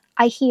listens,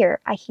 I hear,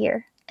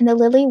 and the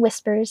lily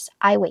whispers,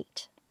 I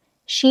wait.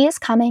 She is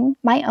coming,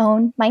 my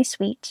own, my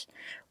sweet,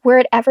 were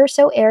it ever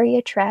so airy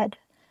a tread,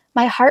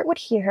 my heart would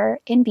hear her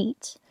and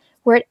beat,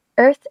 were it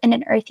earth in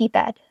an earthy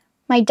bed.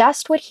 My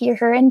dust would hear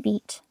her and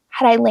beat,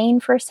 had I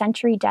lain for a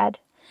century dead,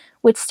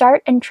 would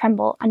start and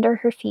tremble under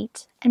her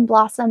feet, and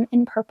blossom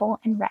in purple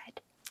and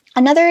red.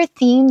 Another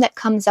theme that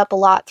comes up a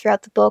lot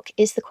throughout the book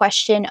is the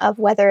question of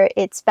whether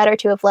it's better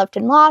to have loved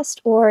and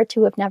lost or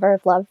to have never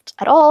have loved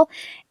at all,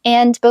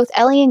 and both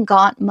Ellie and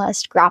Gaunt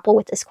must grapple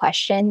with this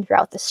question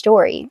throughout the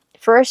story.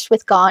 First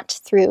with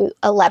Gaunt through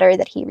a letter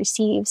that he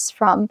receives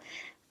from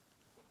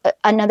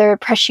another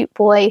parachute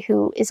boy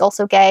who is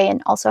also gay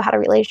and also had a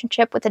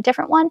relationship with a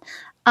different one,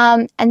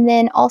 and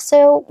then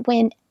also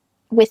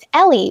with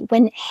Ellie,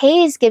 when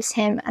Hayes gives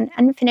him an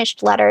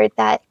unfinished letter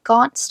that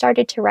Gaunt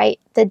started to write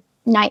the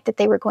night that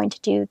they were going to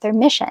do their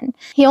mission.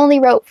 He only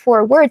wrote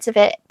 4 words of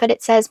it, but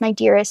it says, my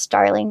dearest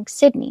darling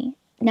Sydney.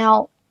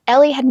 Now,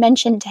 Ellie had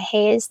mentioned to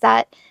Hayes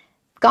that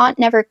Gaunt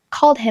never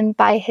called him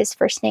by his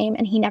first name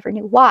and he never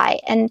knew why.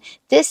 And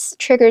this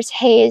triggers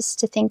Hayes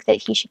to think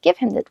that he should give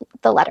him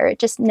the letter. It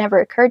just never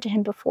occurred to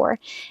him before.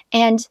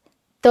 And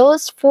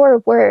those 4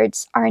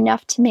 words are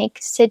enough to make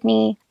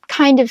Sydney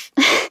kind of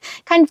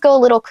go a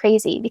little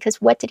crazy, because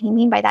what did he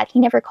mean by that? He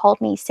never called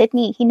me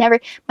Sydney. He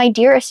never, my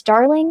dearest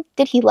darling,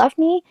 did he love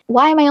me?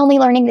 Why am I only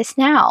learning this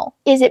now?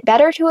 Is it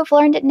better to have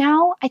learned it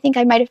now? I think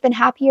I might have been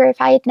happier if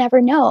I had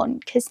never known,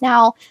 because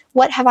now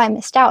what have I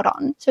missed out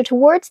on? So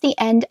towards the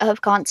end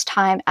of Gaunt's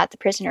time at the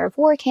prisoner of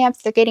war camp,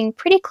 they're getting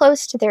pretty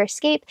close to their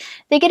escape.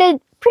 They get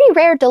a pretty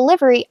rare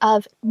delivery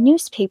of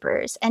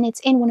newspapers, and it's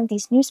in one of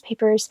these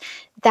newspapers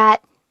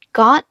that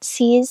Gaunt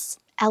sees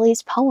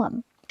Ellie's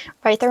poem.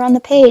 Right there on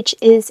the page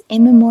is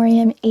In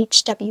Memoriam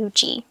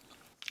HWG.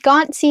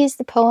 Gaunt sees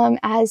the poem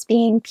as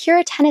being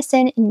pure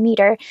Tennyson in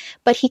meter,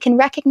 but he can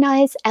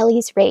recognize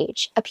Ellie's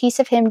rage, a piece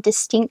of him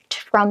distinct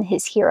from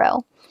his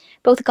hero.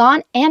 Both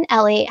Gaunt and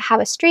Ellie have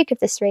a streak of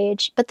this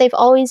rage, but they've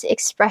always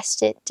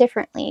expressed it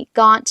differently.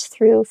 Gaunt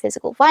through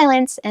physical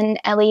violence and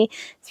Ellie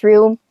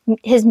through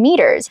his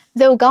meters.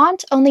 Though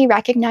Gaunt only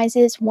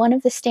recognizes one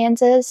of the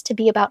stanzas to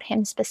be about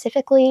him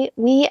specifically,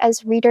 we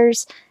as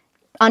readers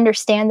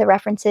understand the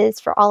references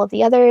for all of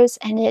the others,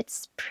 and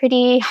it's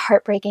pretty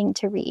heartbreaking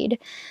to read.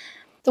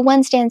 The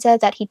one stanza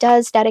that he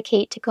does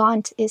dedicate to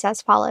Gaunt is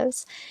as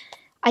follows.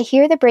 I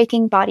hear the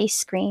breaking bodies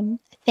scream,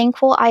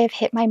 thankful I have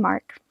hit my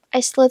mark.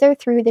 I slither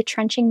through the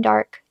trenching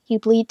dark, you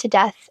bleed to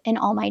death in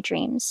all my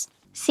dreams.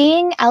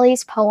 Seeing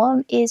Ellie's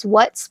poem is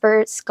what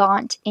spurs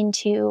Gaunt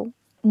into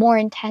more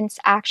intense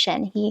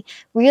action. He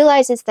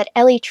realizes that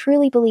Ellie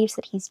truly believes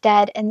that he's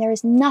dead, and there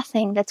is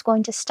nothing that's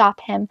going to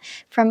stop him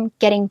from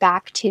getting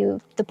back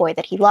to the boy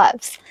that he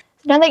loves.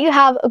 So now that you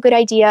have a good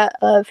idea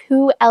of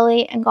who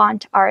Ellie and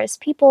Gaunt are as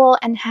people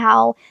and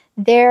how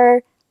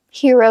their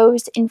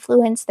heroes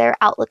influence their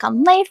outlook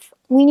on life,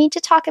 we need to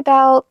talk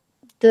about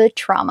the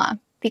trauma,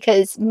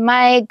 because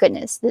my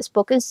goodness, this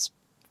book is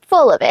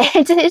full of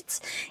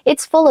it.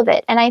 It's full of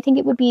it, and I think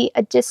it would be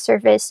a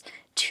disservice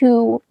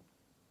to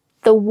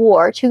the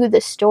war, to the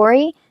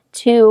story,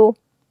 to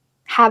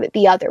have it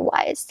be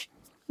otherwise.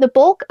 The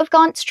bulk of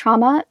Gaunt's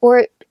trauma,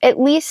 or at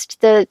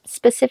least the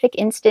specific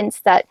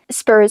instance that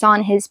spurs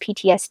on his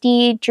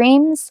PTSD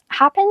dreams,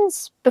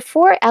 happens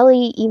before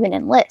Ellie even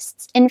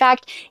enlists. In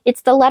fact,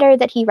 it's the letter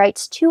that he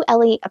writes to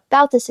Ellie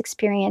about this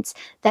experience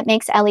that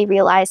makes Ellie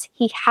realize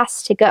he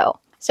has to go.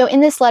 So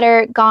in this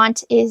letter,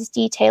 Gaunt is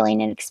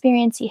detailing an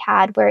experience he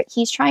had where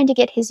he's trying to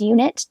get his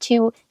unit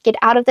to get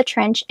out of the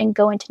trench and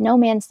go into no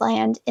man's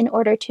land in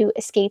order to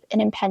escape an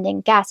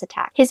impending gas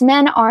attack. His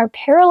men are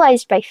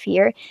paralyzed by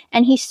fear,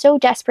 and he's so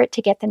desperate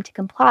to get them to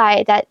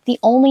comply that the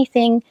only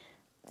thing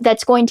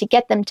that's going to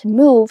get them to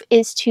move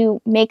is to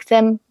make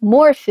them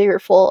more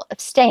fearful of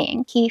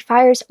staying. He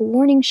fires a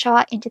warning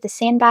shot into the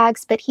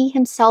sandbags, but he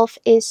himself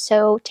is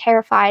so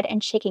terrified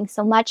and shaking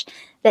so much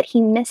that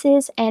he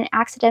misses and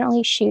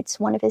accidentally shoots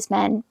one of his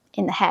men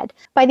in the head.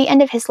 By the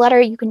end of his letter,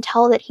 you can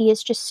tell that he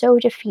is just so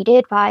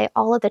defeated by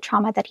all of the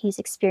trauma that he's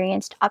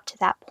experienced up to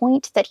that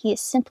point that he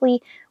is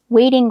simply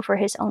waiting for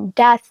his own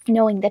death,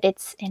 knowing that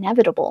it's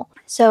inevitable.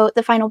 So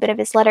the final bit of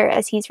his letter,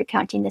 as he's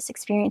recounting this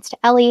experience to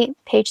Ellie,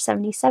 page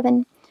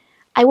 77,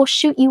 I will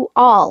shoot you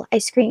all, I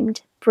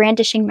screamed,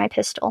 brandishing my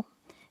pistol.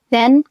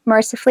 Then,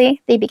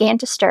 mercifully, they began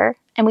to stir,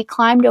 and we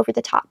climbed over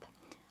the top.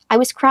 I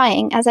was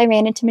crying as I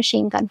ran into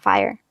machine gun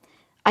fire.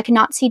 I could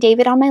not see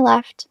David on my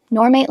left,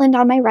 nor Maitland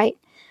on my right.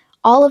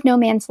 All of no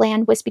man's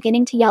land was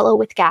beginning to yellow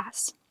with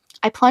gas.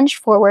 I plunged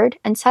forward,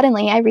 and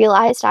suddenly I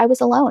realized I was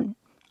alone.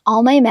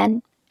 All my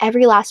men,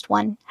 every last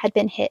one, had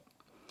been hit.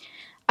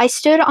 I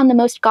stood on the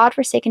most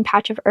godforsaken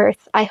patch of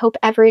earth I hope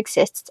ever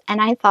exists, and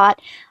I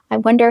thought, I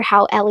wonder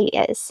how Ellie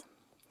is.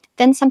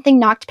 Then something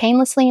knocked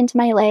painlessly into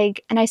my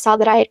leg, and I saw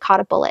that I had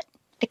caught a bullet.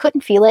 I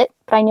couldn't feel it,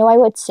 but I knew I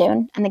would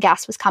soon, and the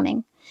gas was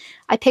coming.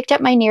 I picked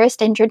up my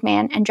nearest injured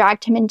man and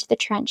dragged him into the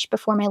trench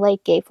before my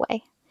leg gave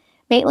way.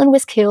 Maitland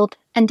was killed,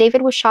 and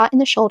David was shot in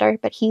the shoulder,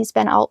 but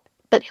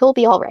he'll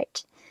be all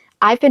right.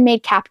 I've been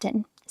made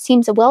captain.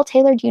 Seems a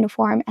well-tailored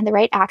uniform and the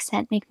right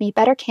accent make me a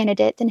better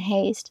candidate than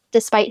Hayes,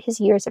 despite his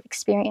years of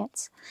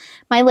experience.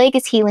 My leg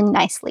is healing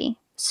nicely.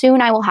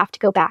 Soon I will have to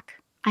go back.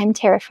 I'm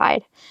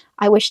terrified.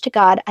 I wish to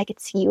God I could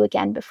see you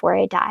again before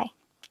I die.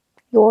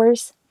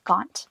 Yours,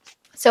 Gaunt.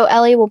 So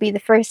Ellie will be the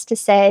first to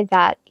say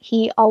that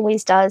he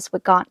always does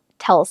what Gaunt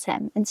tells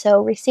him. And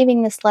so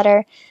receiving this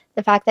letter,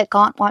 the fact that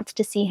Gaunt wants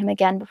to see him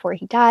again before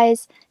he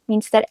dies,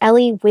 means that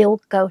Ellie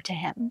will go to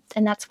him.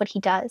 And that's what he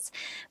does.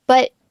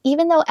 But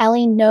even though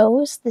Ellie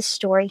knows this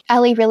story,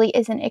 Ellie really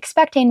isn't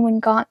expecting when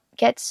Gaunt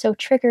gets so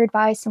triggered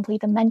by simply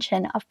the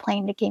mention of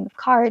playing the game of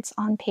cards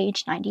on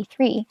page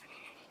 93.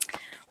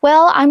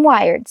 Well, I'm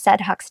wired,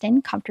 said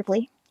Huxton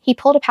comfortably. He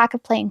pulled a pack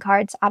of playing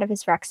cards out of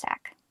his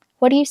rucksack.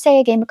 What do you say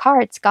a game of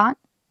cards, Gaunt?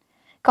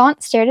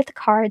 Gaunt stared at the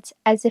cards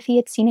as if he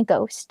had seen a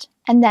ghost,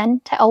 and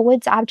then, to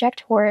Elwood's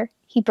abject horror,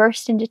 he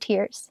burst into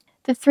tears.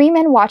 The three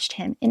men watched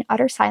him in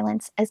utter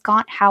silence as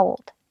Gaunt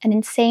howled, an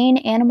insane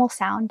animal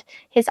sound,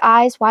 his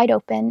eyes wide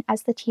open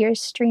as the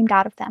tears streamed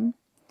out of them.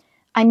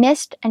 I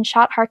missed and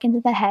shot Harkins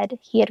in the head,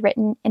 he had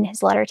written in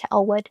his letter to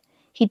Elwood.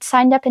 He'd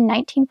signed up in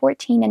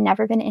 1914 and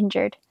never been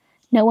injured.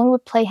 No one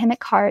would play him at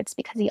cards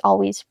because he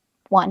always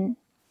won.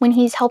 When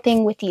he's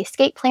helping with the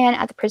escape plan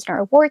at the prisoner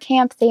of war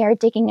camp, they are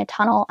digging a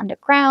tunnel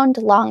underground,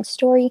 long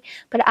story,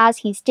 but as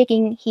he's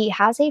digging, he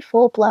has a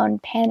full-blown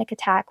panic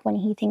attack when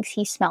he thinks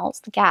he smells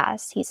the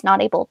gas. He's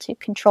not able to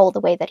control the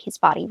way that his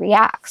body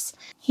reacts.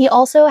 He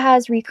also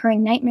has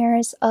recurring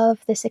nightmares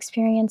of this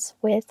experience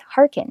with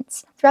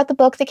Harkins. Throughout the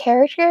book, the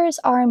characters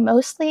are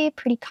mostly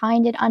pretty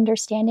kind and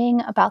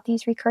understanding about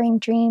these recurring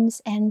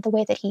dreams and the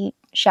way that he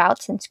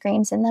shouts and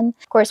screams in them.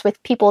 Of course,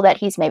 with people that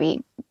he's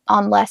maybe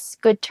on less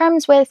good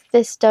terms with,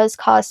 this does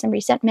cause some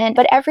resentment,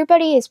 but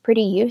everybody is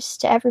pretty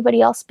used to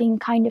everybody else being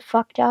kind of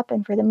fucked up,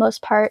 and for the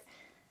most part,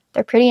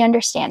 they're pretty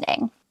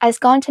understanding. As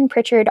Gaunt and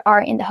Pritchard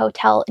are in the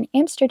hotel in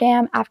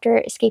Amsterdam after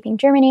escaping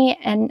Germany,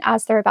 and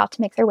as they're about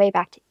to make their way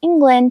back to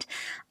England,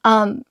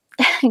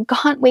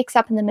 Gaunt wakes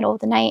up in the middle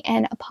of the night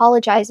and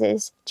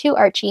apologizes to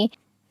Archie.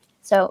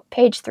 So,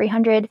 page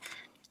 300.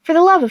 For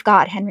the love of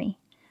God, Henry.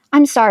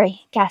 I'm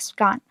sorry, gasped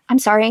Gaunt. I'm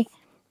sorry.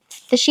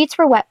 The sheets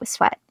were wet with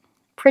sweat.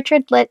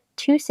 Pritchard lit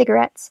 2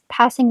 cigarettes,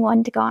 passing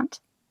one to Gaunt.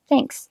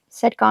 Thanks,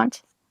 said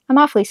Gaunt. I'm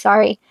awfully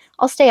sorry.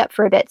 I'll stay up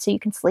for a bit so you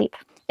can sleep.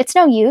 It's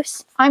no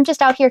use. I'm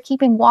just out here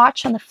keeping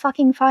watch on the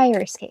fucking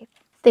fire escape.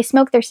 They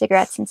smoked their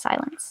cigarettes in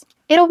silence.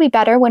 It'll be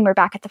better when we're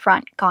back at the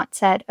front, Gaunt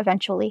said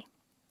eventually.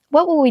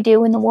 What will we do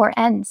when the war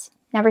ends?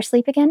 Never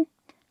sleep again?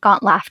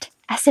 Gaunt laughed.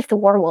 As if the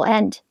war will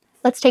end.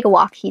 Let's take a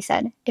walk, he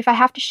said. If I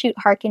have to shoot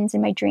Harkins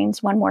in my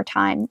dreams one more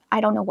time,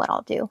 I don't know what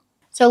I'll do.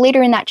 So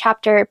later in that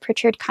chapter,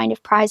 Pritchard kind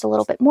of pries a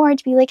little bit more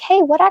to be like,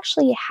 hey, what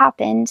actually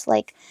happened?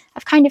 Like,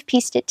 I've kind of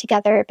pieced it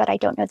together, but I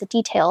don't know the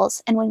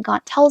details. And when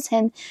Gaunt tells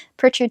him,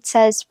 Pritchard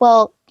says,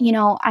 well, you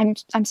know,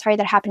 I'm sorry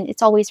that happened.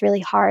 It's always really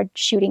hard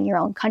shooting your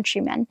own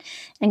countrymen.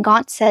 And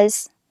Gaunt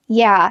says,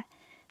 yeah,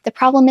 the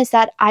problem is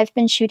that I've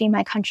been shooting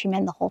my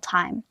countrymen the whole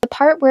time. The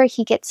part where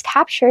he gets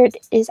captured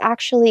is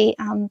actually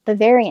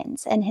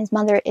Bavarians, and his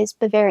mother is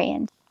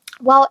Bavarian.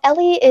 While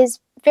Ellie is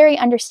very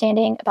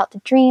understanding about the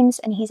dreams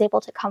and he's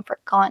able to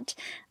comfort Gaunt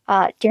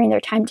during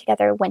their time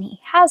together when he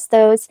has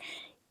those,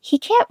 he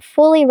can't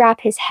fully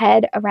wrap his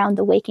head around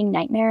the waking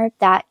nightmare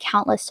that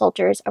countless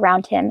soldiers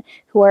around him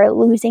who are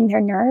losing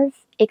their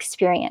nerve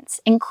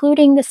experience,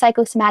 including the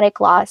psychosomatic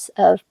loss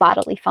of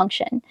bodily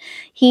function.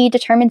 He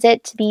determines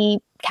it to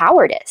be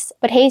cowardice,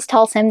 but Hayes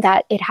tells him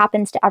that it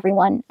happens to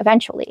everyone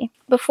eventually.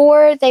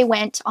 Before they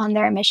went on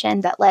their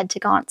mission that led to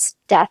Gaunt's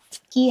death,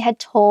 he had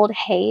told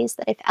Hayes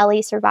that if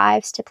Ellie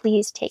survives to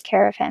please take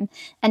care of him,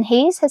 and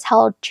Hayes has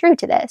held true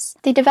to this.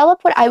 They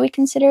develop what I would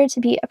consider to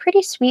be a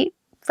pretty sweet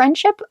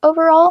friendship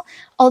overall,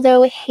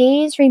 although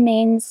Hayes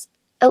remains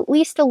at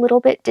least a little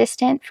bit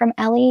distant from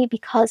Ellie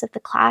because of the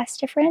class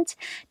difference,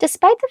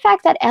 despite the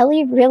fact that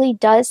Ellie really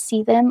does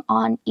see them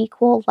on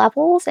equal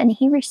levels and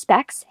he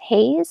respects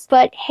Hayes,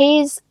 but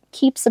Hayes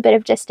keeps a bit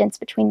of distance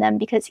between them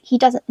because he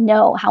doesn't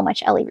know how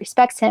much Ellie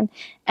respects him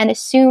and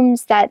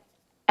assumes that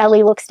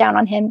Ellie looks down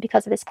on him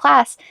because of his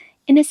class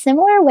in a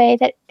similar way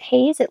that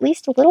Hayes, at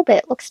least a little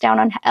bit, looks down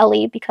on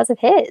Ellie because of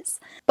his.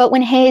 But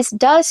when Hayes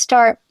does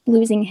start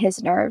losing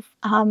his nerve,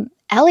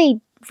 Ellie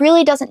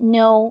really doesn't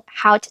know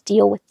how to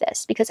deal with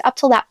this because up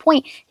till that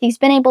point, he's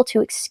been able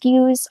to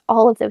excuse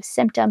all of those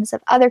symptoms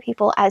of other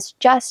people as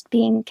just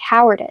being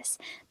cowardice.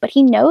 But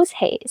he knows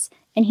Hayes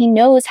and he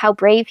knows how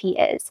brave he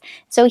is.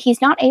 So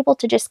he's not able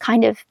to just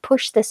kind of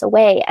push this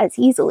away as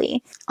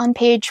easily. On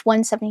page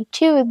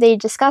 172, they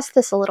discuss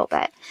this a little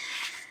bit.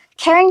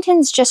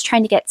 Carrington's just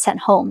trying to get sent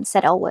home,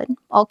 said Elwood,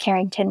 while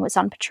Carrington was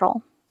on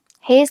patrol.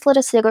 Hayes lit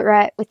a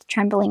cigarette with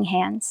trembling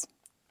hands.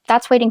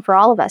 That's waiting for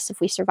all of us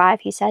if we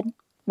survive, he said.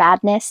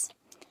 Madness.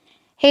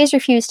 Hayes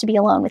refused to be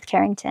alone with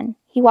Carrington.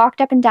 He walked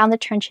up and down the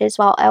trenches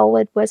while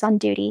Elwood was on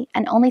duty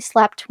and only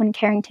slept when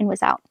Carrington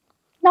was out.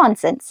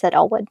 Nonsense, said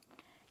Elwood.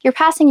 You're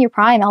passing your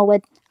prime,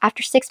 Elwood.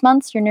 After 6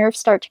 months, your nerves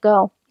start to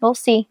go. You'll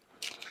see.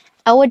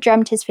 Elwood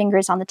drummed his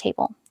fingers on the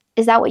table.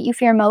 Is that what you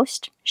fear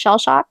most? Shell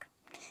shock?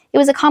 It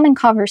was a common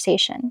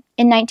conversation.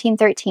 In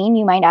 1913,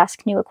 you might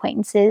ask new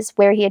acquaintances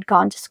where he had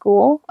gone to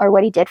school or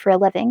what he did for a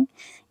living.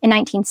 In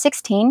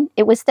 1916,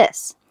 it was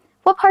this.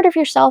 What part of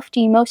yourself do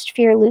you most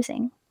fear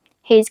losing?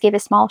 Hayes gave a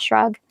small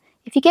shrug.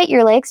 If you get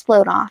your legs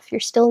blown off,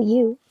 you're still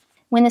you.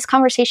 When this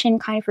conversation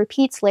kind of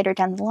repeats later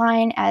down the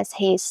line as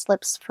Hayes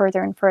slips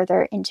further and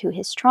further into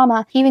his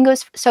trauma, he even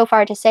goes so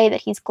far to say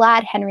that he's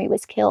glad Henry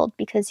was killed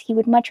because he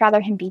would much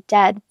rather him be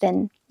dead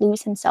than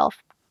lose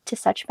himself to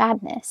such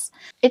madness.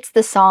 It's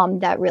the psalm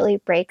that really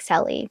breaks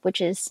Ellie,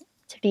 which is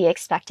to be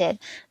expected.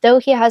 Though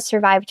he has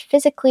survived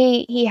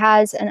physically, he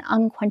has an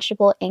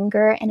unquenchable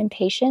anger and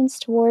impatience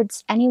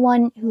towards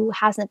anyone who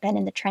hasn't been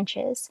in the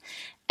trenches.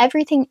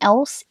 Everything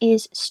else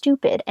is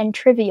stupid and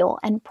trivial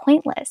and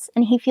pointless,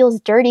 and he feels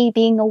dirty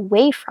being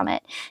away from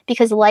it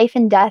because life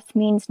and death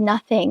means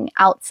nothing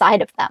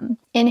outside of them.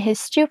 In his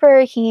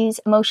stupor,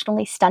 he's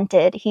emotionally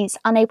stunted, he's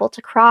unable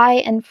to cry,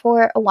 and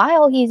for a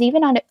while he's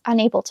even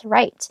unable to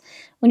write.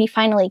 When he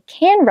finally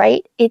can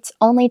write, it's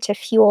only to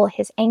fuel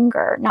his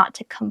anger, not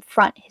to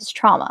confront his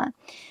trauma.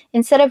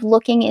 Instead of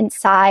looking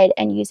inside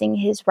and using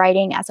his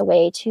writing as a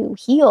way to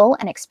heal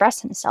and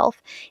express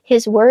himself,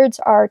 his words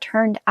are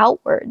turned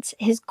outwards,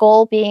 his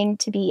goal being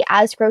to be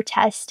as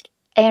grotesque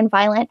and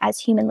violent as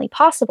humanly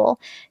possible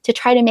to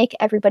try to make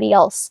everybody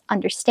else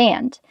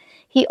understand.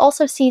 He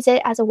also sees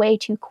it as a way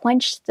to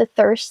quench the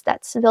thirst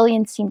that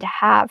civilians seem to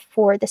have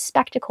for the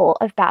spectacle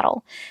of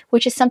battle,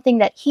 which is something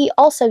that he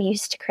also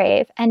used to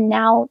crave and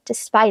now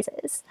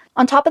despises.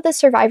 On top of the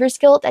survivor's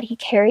guilt that he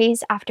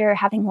carries after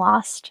having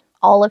lost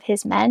all of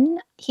his men,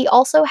 he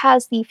also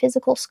has the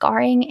physical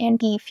scarring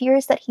and he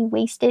fears that he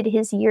wasted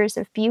his years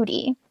of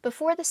beauty.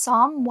 Before the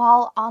psalm,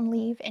 while on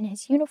leave in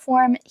his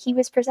uniform, he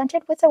was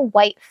presented with a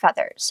white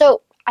feather.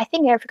 So I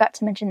think I forgot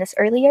to mention this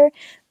earlier,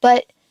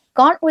 but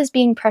Gaunt was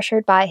being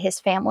pressured by his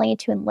family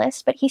to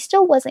enlist, but he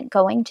still wasn't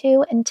going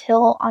to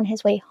until on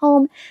his way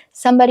home,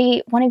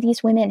 one of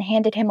these women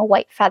handed him a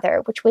white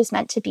feather, which was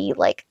meant to be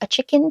like a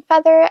chicken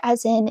feather,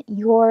 as in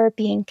you're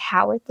being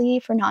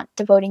cowardly for not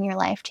devoting your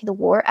life to the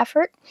war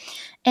effort.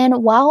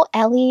 And while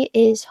Ellie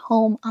is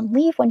home on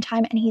leave one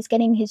time and he's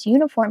getting his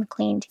uniform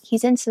cleaned,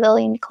 he's in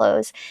civilian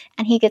clothes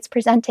and he gets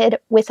presented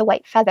with a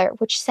white feather,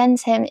 which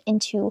sends him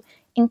into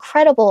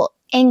incredible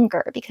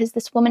anger because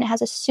this woman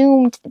has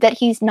assumed that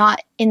he's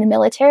not in the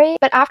military.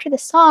 But after the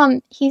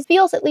Somme, he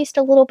feels at least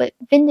a little bit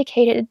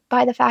vindicated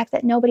by the fact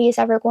that nobody is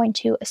ever going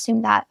to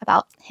assume that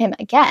about him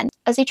again.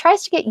 As he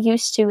tries to get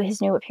used to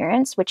his new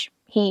appearance, which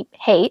he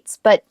hates,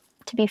 but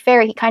to be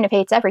fair, he kind of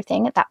hates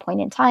everything at that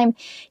point in time,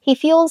 he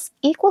feels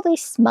equally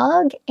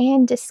smug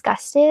and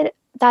disgusted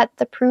that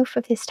the proof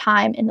of his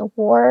time in the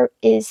war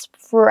is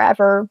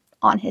forever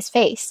on his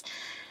face.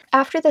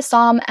 After the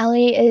Somme,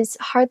 Ellie is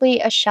hardly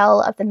a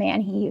shell of the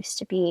man he used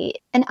to be.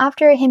 And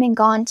after him and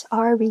Gaunt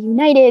are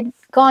reunited,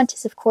 Gaunt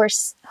is of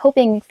course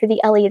hoping for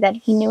the Ellie that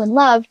he knew and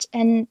loved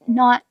and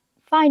not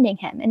finding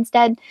him.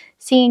 Instead,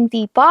 seeing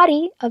the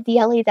body of the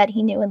Ellie that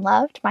he knew and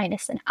loved,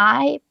 minus an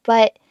eye,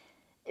 but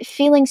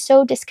feeling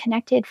so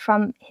disconnected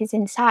from his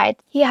inside.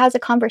 He has a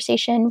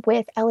conversation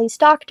with Ellie's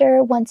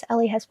doctor once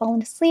Ellie has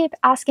fallen asleep,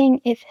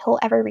 asking if he'll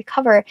ever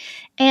recover.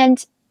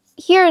 And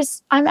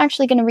I'm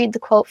actually going to read the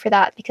quote for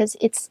that because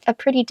it's a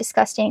pretty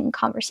disgusting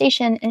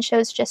conversation and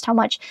shows just how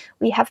much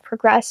we have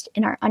progressed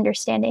in our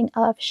understanding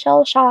of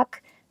shell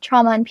shock,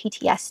 trauma, and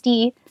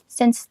PTSD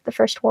since the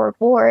First World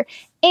War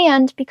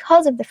and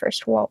because of the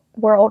First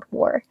World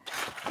War.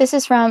 This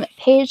is from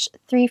page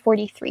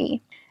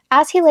 343.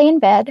 As he lay in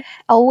bed,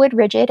 Elwood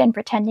rigid and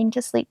pretending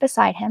to sleep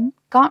beside him,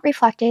 Gaunt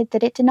reflected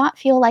that it did not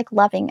feel like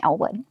loving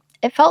Elwood.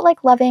 It felt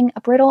like loving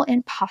a brittle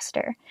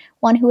impostor,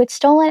 one who had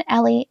stolen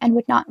Ellie and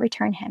would not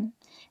return him.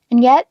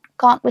 And yet,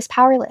 Gaunt was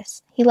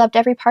powerless. He loved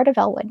every part of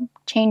Elwood,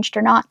 changed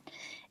or not.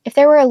 If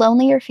there were a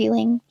lonelier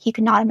feeling, he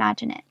could not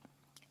imagine it.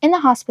 In the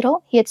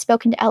hospital, he had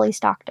spoken to Ellie's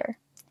doctor.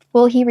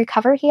 Will he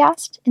recover, he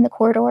asked, in the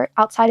corridor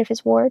outside of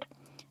his ward.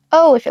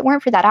 Oh, if it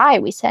weren't for that eye,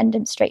 we send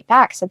him straight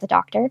back, said the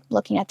doctor,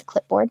 looking at the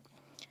clipboard.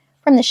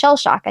 From the shell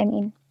shock, I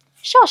mean.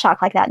 Shell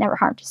shock like that never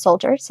harmed a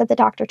soldier, said the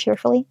doctor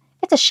cheerfully.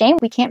 It's a shame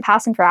we can't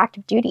pass him for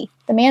active duty.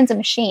 The man's a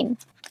machine.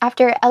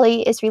 After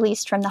Ellie is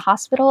released from the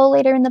hospital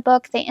later in the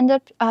book, they end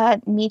up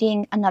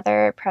meeting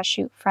another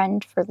parachute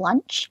friend for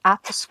lunch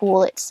at the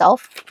school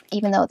itself,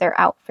 even though they're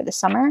out for the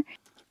summer.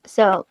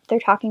 So they're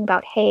talking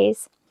about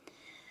Hayes.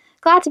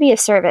 Glad to be of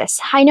service.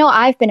 I know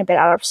I've been a bit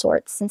out of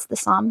sorts since the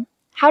Somme.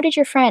 How did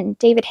your friend,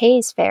 David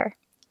Hayes, fare?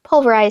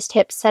 Pulverized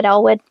hips, said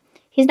Elwood.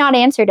 He's not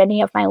answered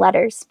any of my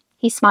letters.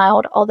 He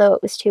smiled, although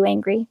it was too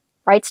angry.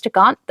 Writes to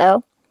Gaunt,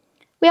 though.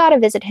 We ought to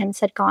visit him,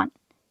 said Gaunt.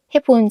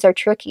 Hip wounds are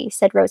tricky,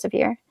 said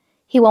Roseveare.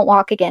 He won't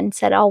walk again,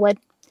 said Elwood.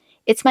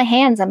 It's my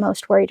hands I'm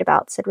most worried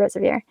about, said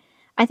Roseveare.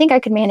 I think I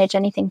could manage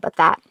anything but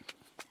that.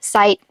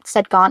 Sight,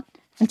 said Gaunt.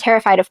 I'm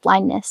terrified of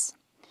blindness.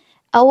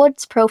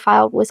 Elwood's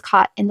profile was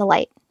caught in the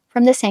light.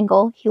 From this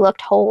angle, he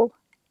looked whole,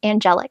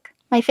 angelic.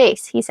 My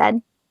face, he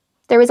said.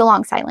 There was a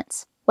long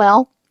silence.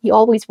 Well, you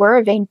always were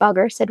a vain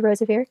bugger, said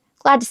Roseveare.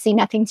 Glad to see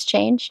nothing's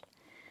changed.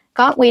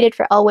 Gaunt waited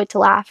for Elwood to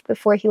laugh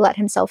before he let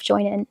himself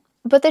join in.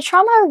 But the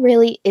trauma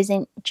really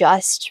isn't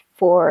just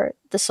for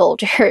the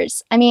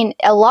soldiers. I mean,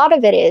 a lot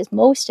of it is,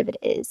 most of it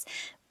is.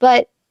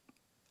 But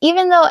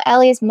even though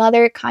Ellie's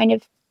mother kind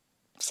of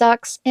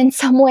sucks in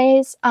some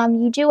ways,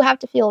 you do have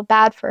to feel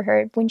bad for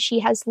her when she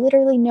has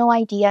literally no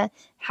idea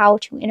how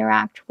to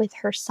interact with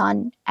her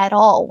son at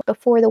all.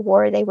 Before the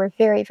war, they were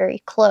very,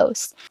 very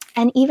close.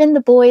 And even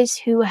the boys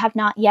who have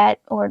not yet,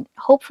 or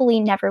hopefully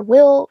never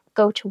will,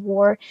 go to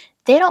war,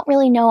 they don't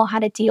really know how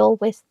to deal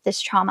with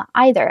this trauma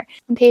either.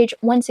 On page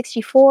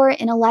 164,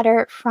 in a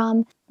letter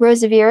from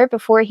Roseveare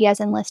before he has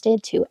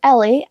enlisted to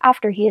Ellie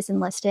after he is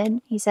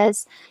enlisted, he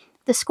says,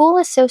 The school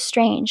is so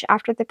strange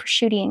after the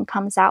prosciutine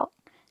comes out.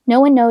 No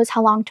one knows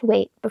how long to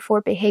wait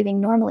before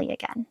behaving normally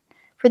again.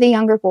 For the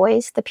younger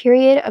boys, the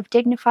period of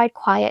dignified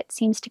quiet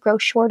seems to grow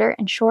shorter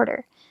and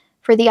shorter.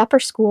 For the upper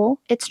school,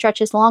 it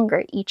stretches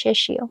longer each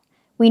issue.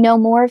 We know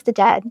more of the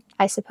dead,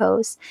 I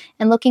suppose,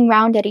 and looking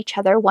round at each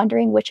other,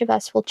 wondering which of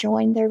us will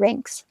join their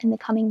ranks in the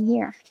coming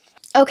year.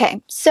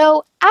 Okay,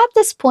 so at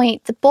this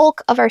point, the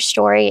bulk of our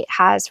story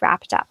has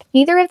wrapped up.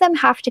 Neither of them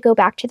have to go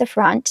back to the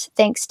front,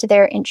 thanks to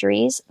their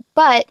injuries,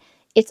 but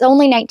it's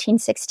only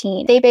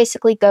 1916. They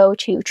basically go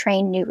to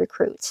train new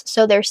recruits.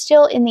 So they're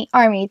still in the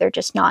army, they're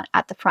just not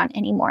at the front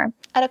anymore.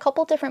 At a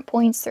couple different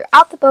points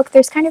throughout the book,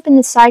 there's kind of been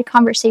this side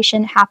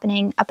conversation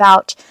happening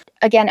about,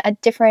 again, a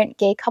different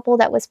gay couple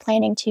that was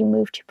planning to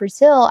move to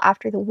Brazil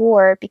after the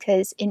war,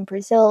 because in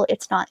Brazil,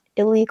 it's not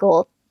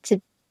illegal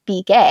to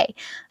be gay.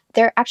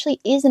 There actually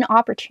is an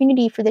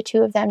opportunity for the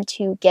two of them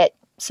to get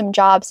some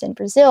jobs in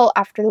Brazil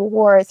after the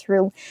war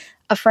through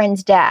a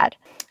friend's dad.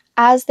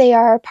 As they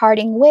are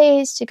parting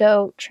ways to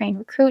go train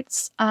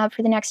recruits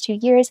for the next 2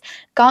 years,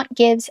 Gaunt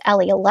gives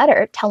Ellie a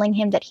letter telling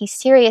him that he's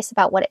serious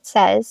about what it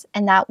says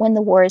and that when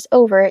the war is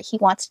over, he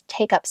wants to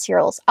take up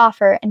Cyril's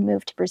offer and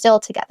move to Brazil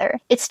together.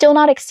 It's still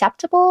not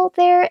acceptable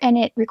there and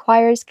it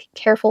requires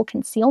careful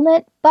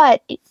concealment,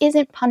 but it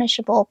isn't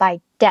punishable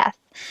by death.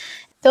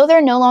 Though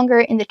they're no longer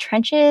in the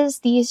trenches,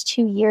 these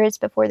 2 years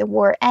before the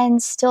war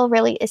ends still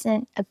really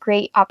isn't a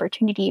great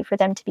opportunity for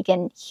them to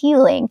begin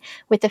healing,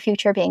 with the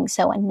future being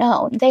so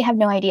unknown. They have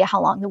no idea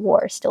how long the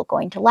war is still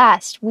going to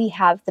last. We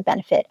have the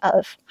benefit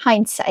of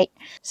hindsight.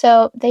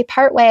 So they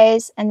part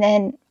ways, and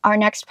then our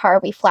next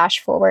part, we flash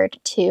forward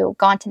to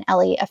Gaunt and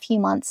Ellie a few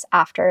months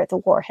after the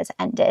war has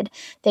ended.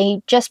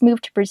 They just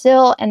moved to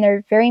Brazil, and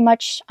they're very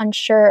much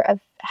unsure of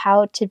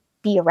how to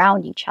be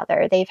around each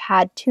other. They've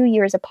had 2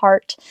 years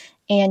apart,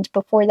 and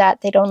before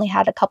that, they'd only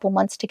had a couple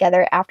months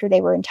together after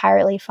they were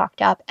entirely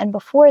fucked up, and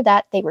before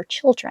that, they were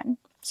children.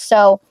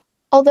 So,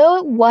 although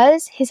it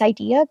was his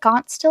idea,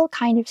 Gaunt still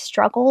kind of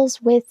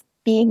struggles with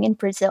being in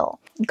Brazil.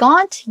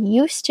 Gaunt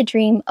used to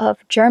dream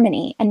of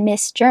Germany and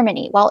miss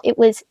Germany, while it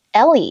was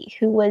Ellie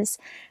who was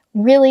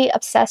really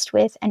obsessed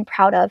with and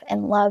proud of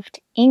and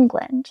loved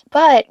England.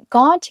 But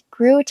Gaunt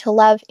grew to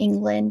love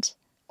England,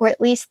 or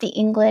at least the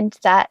England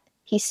that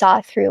he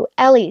saw through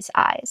Ellie's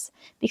eyes,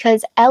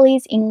 because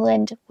Ellie's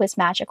England was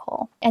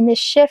magical. And this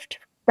shift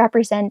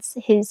represents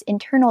his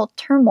internal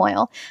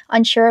turmoil,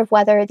 unsure of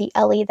whether the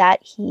Ellie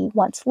that he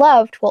once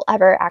loved will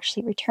ever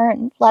actually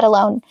return, let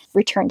alone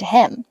return to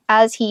him.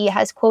 As he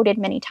has quoted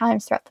many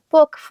times throughout the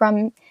book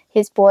from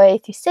his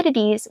boy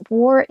Thucydides,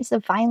 war is a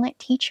violent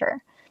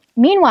teacher.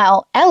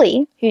 Meanwhile,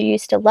 Ellie, who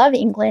used to love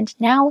England,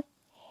 now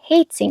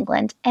hates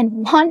England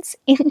and wants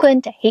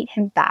England to hate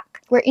him back.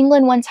 Where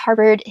England once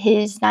harbored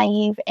his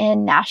naive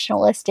and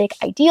nationalistic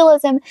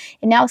idealism,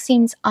 it now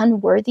seems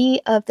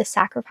unworthy of the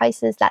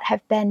sacrifices that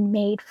have been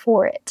made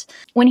for it.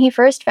 When he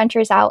first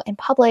ventures out in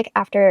public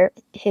after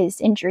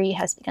his injury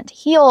has begun to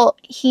heal,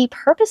 he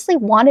purposely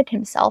wanted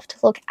himself to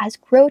look as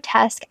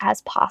grotesque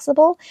as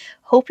possible,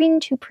 hoping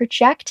to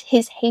project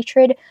his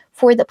hatred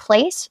for the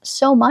place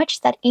so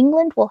much that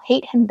England will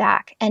hate him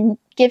back and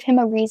give him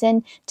a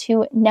reason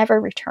to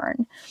never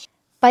return.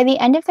 By the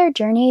end of their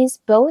journeys,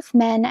 both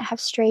men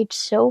have strayed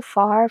so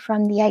far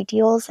from the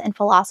ideals and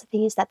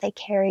philosophies that they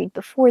carried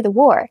before the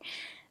war,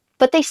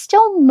 but they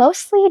still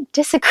mostly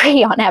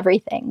disagree on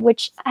everything,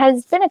 which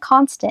has been a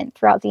constant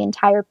throughout the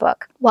entire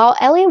book. While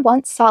Ellie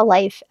once saw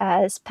life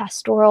as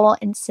pastoral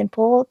and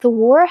simple, the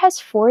war has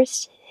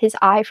forced his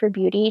eye for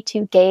beauty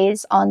to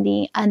gaze on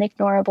the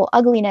unignorable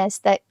ugliness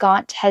that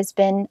Gaunt has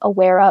been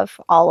aware of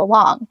all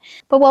along.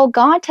 But while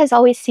Gaunt has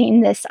always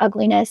seen this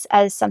ugliness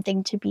as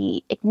something to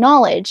be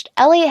acknowledged,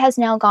 Ellie has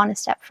now gone a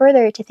step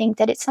further to think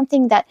that it's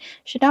something that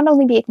should not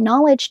only be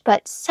acknowledged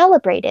but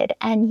celebrated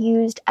and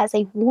used as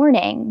a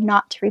warning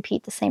not to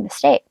repeat the same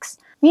mistakes.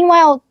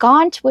 Meanwhile,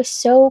 Gaunt was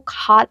so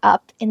caught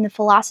up in the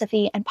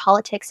philosophy and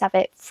politics of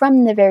it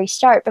from the very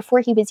start,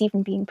 before he was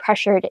even being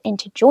pressured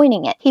into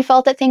joining it. He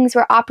felt that things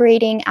were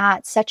operating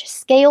at such a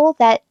scale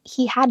that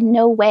he had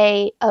no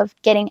way of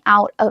getting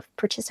out of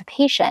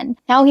participation.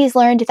 Now he's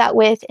learned that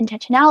with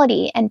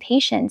intentionality and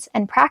patience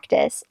and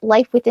practice,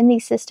 life within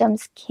these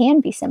systems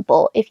can be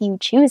simple if you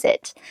choose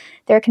it.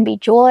 There can be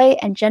joy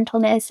and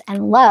gentleness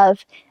and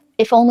love,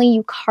 if only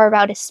you carve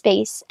out a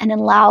space and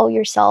allow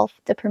yourself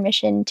the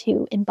permission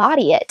to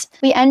embody it.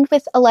 We end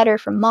with a letter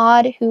from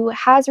Maud, who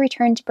has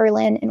returned to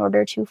Berlin in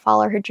order to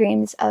follow her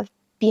dreams of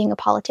being a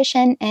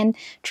politician and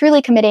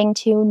truly committing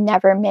to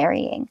never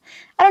marrying.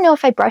 I don't know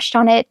if I brushed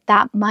on it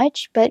that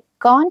much, but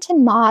Gaunt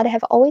and Maud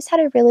have always had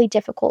a really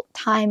difficult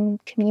time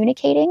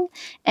communicating,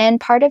 and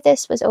part of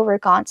this was over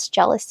Gaunt's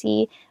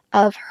jealousy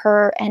of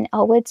her and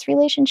Elwood's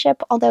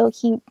relationship, although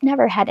he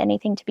never had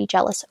anything to be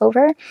jealous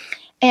over.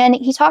 And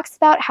he talks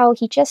about how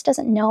he just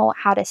doesn't know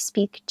how to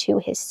speak to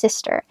his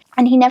sister.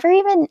 And he never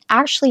even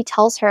actually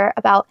tells her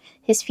about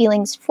his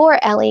feelings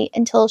for Ellie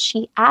until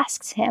she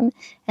asks him,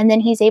 and then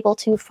he's able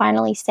to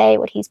finally say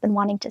what he's been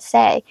wanting to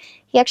say.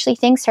 He actually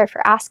thanks her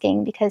for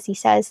asking, because he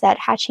says that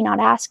had she not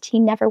asked, he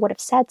never would have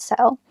said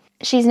so.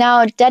 She's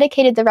now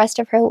dedicated the rest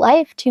of her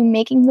life to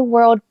making the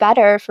world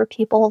better for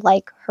people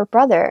like her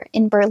brother.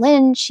 In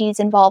Berlin, she's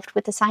involved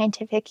with the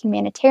Scientific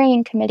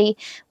Humanitarian Committee,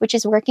 which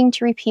is working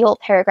to repeal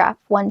paragraph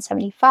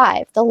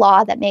 175, the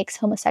law that makes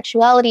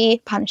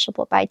homosexuality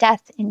punishable by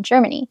death in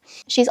Germany.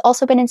 She's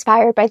also been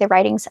inspired by the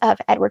writings of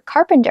Edward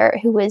Carpenter,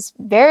 who was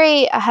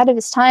very ahead of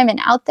his time and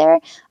out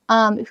there,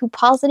 who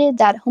posited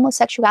that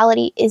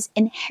homosexuality is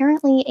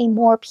inherently a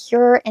more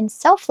pure and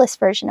selfless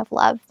version of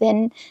love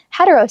than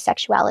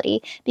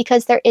heterosexuality,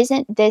 because there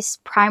isn't this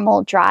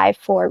primal drive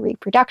for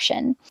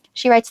reproduction.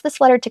 She writes this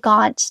letter to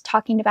Gaunt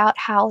talking about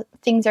how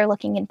things are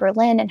looking in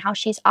Berlin and how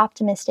she's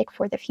optimistic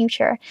for the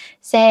future,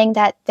 saying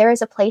that there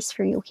is a place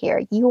for you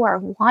here. You are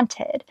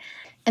wanted.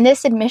 And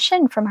this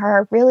admission from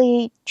her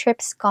really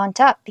trips Gaunt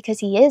up, because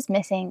he is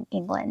missing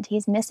England.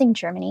 He's missing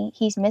Germany.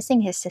 He's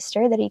missing his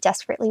sister that he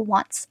desperately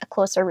wants a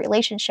closer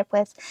relationship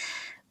with.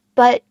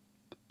 But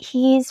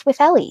he's with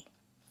Ellie,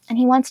 and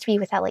he wants to be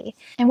with Ellie.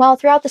 And while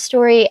throughout the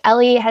story,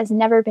 Ellie has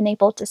never been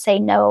able to say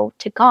no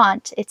to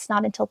Gaunt, it's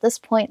not until this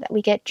point that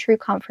we get true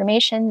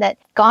confirmation that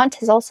Gaunt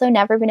has also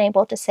never been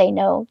able to say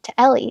no to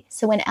Ellie.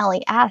 So when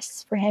Ellie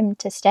asks for him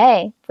to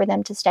stay, for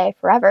them to stay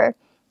forever,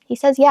 he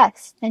says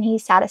yes, and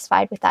he's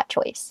satisfied with that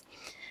choice.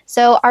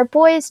 So our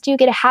boys do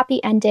get a happy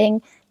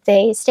ending.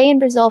 They stay in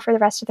Brazil for the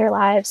rest of their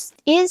lives.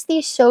 Is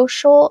the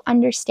social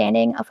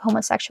understanding of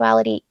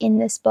homosexuality in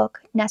this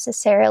book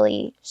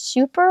necessarily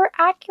super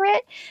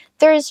accurate?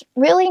 There's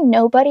really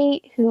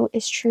nobody who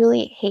is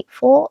truly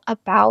hateful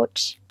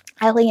about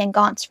Ellie and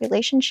Gaunt's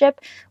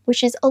relationship,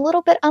 which is a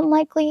little bit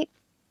unlikely.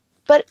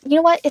 But you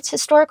know what? It's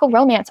historical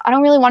romance. I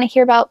don't really want to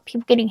hear about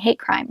people getting hate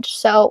crimed,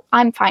 so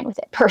I'm fine with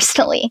it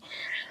personally.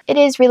 It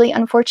is really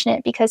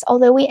unfortunate because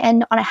although we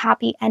end on a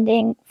happy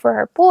ending for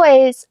our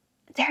boys,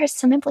 there are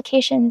some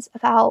implications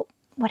about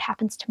what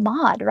happens to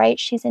Maud, right?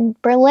 She's in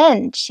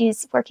Berlin.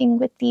 She's working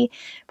with the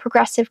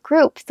progressive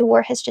group. The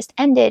war has just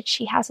ended.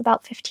 She has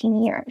about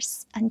 15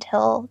 years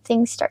until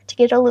things start to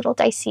get a little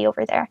dicey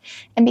over there.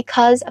 And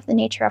because of the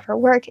nature of her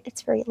work,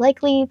 it's very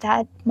likely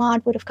that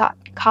Maud would have got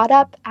caught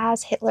up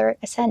as Hitler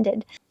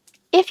ascended.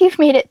 If you've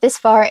made it this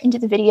far into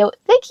the video,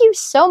 thank you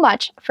so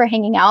much for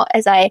hanging out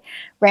as I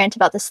rant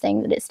about this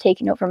thing that has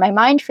taken over my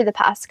mind for the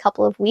past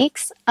couple of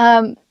weeks.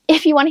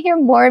 If you want to hear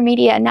more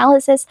media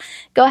analysis,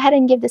 go ahead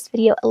and give this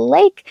video a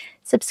like,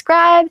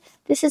 subscribe.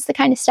 This is the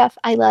kind of stuff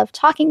I love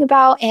talking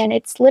about, and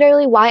it's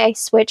literally why I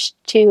switched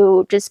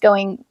to just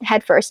going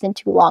headfirst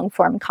into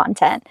long-form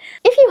content.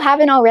 If you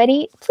haven't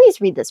already, please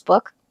read this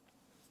book.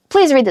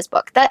 Please read this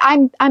book.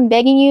 I'm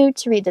begging you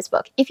to read this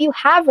book. If you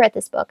have read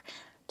this book,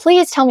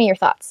 please tell me your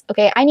thoughts,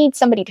 okay? I need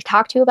somebody to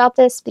talk to about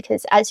this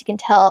because, as you can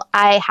tell,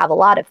 I have a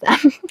lot of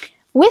them.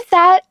 With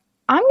that,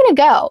 I'm gonna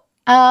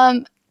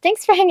go.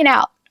 Thanks for hanging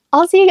out.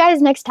 I'll see you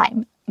guys next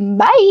time.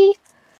 Bye!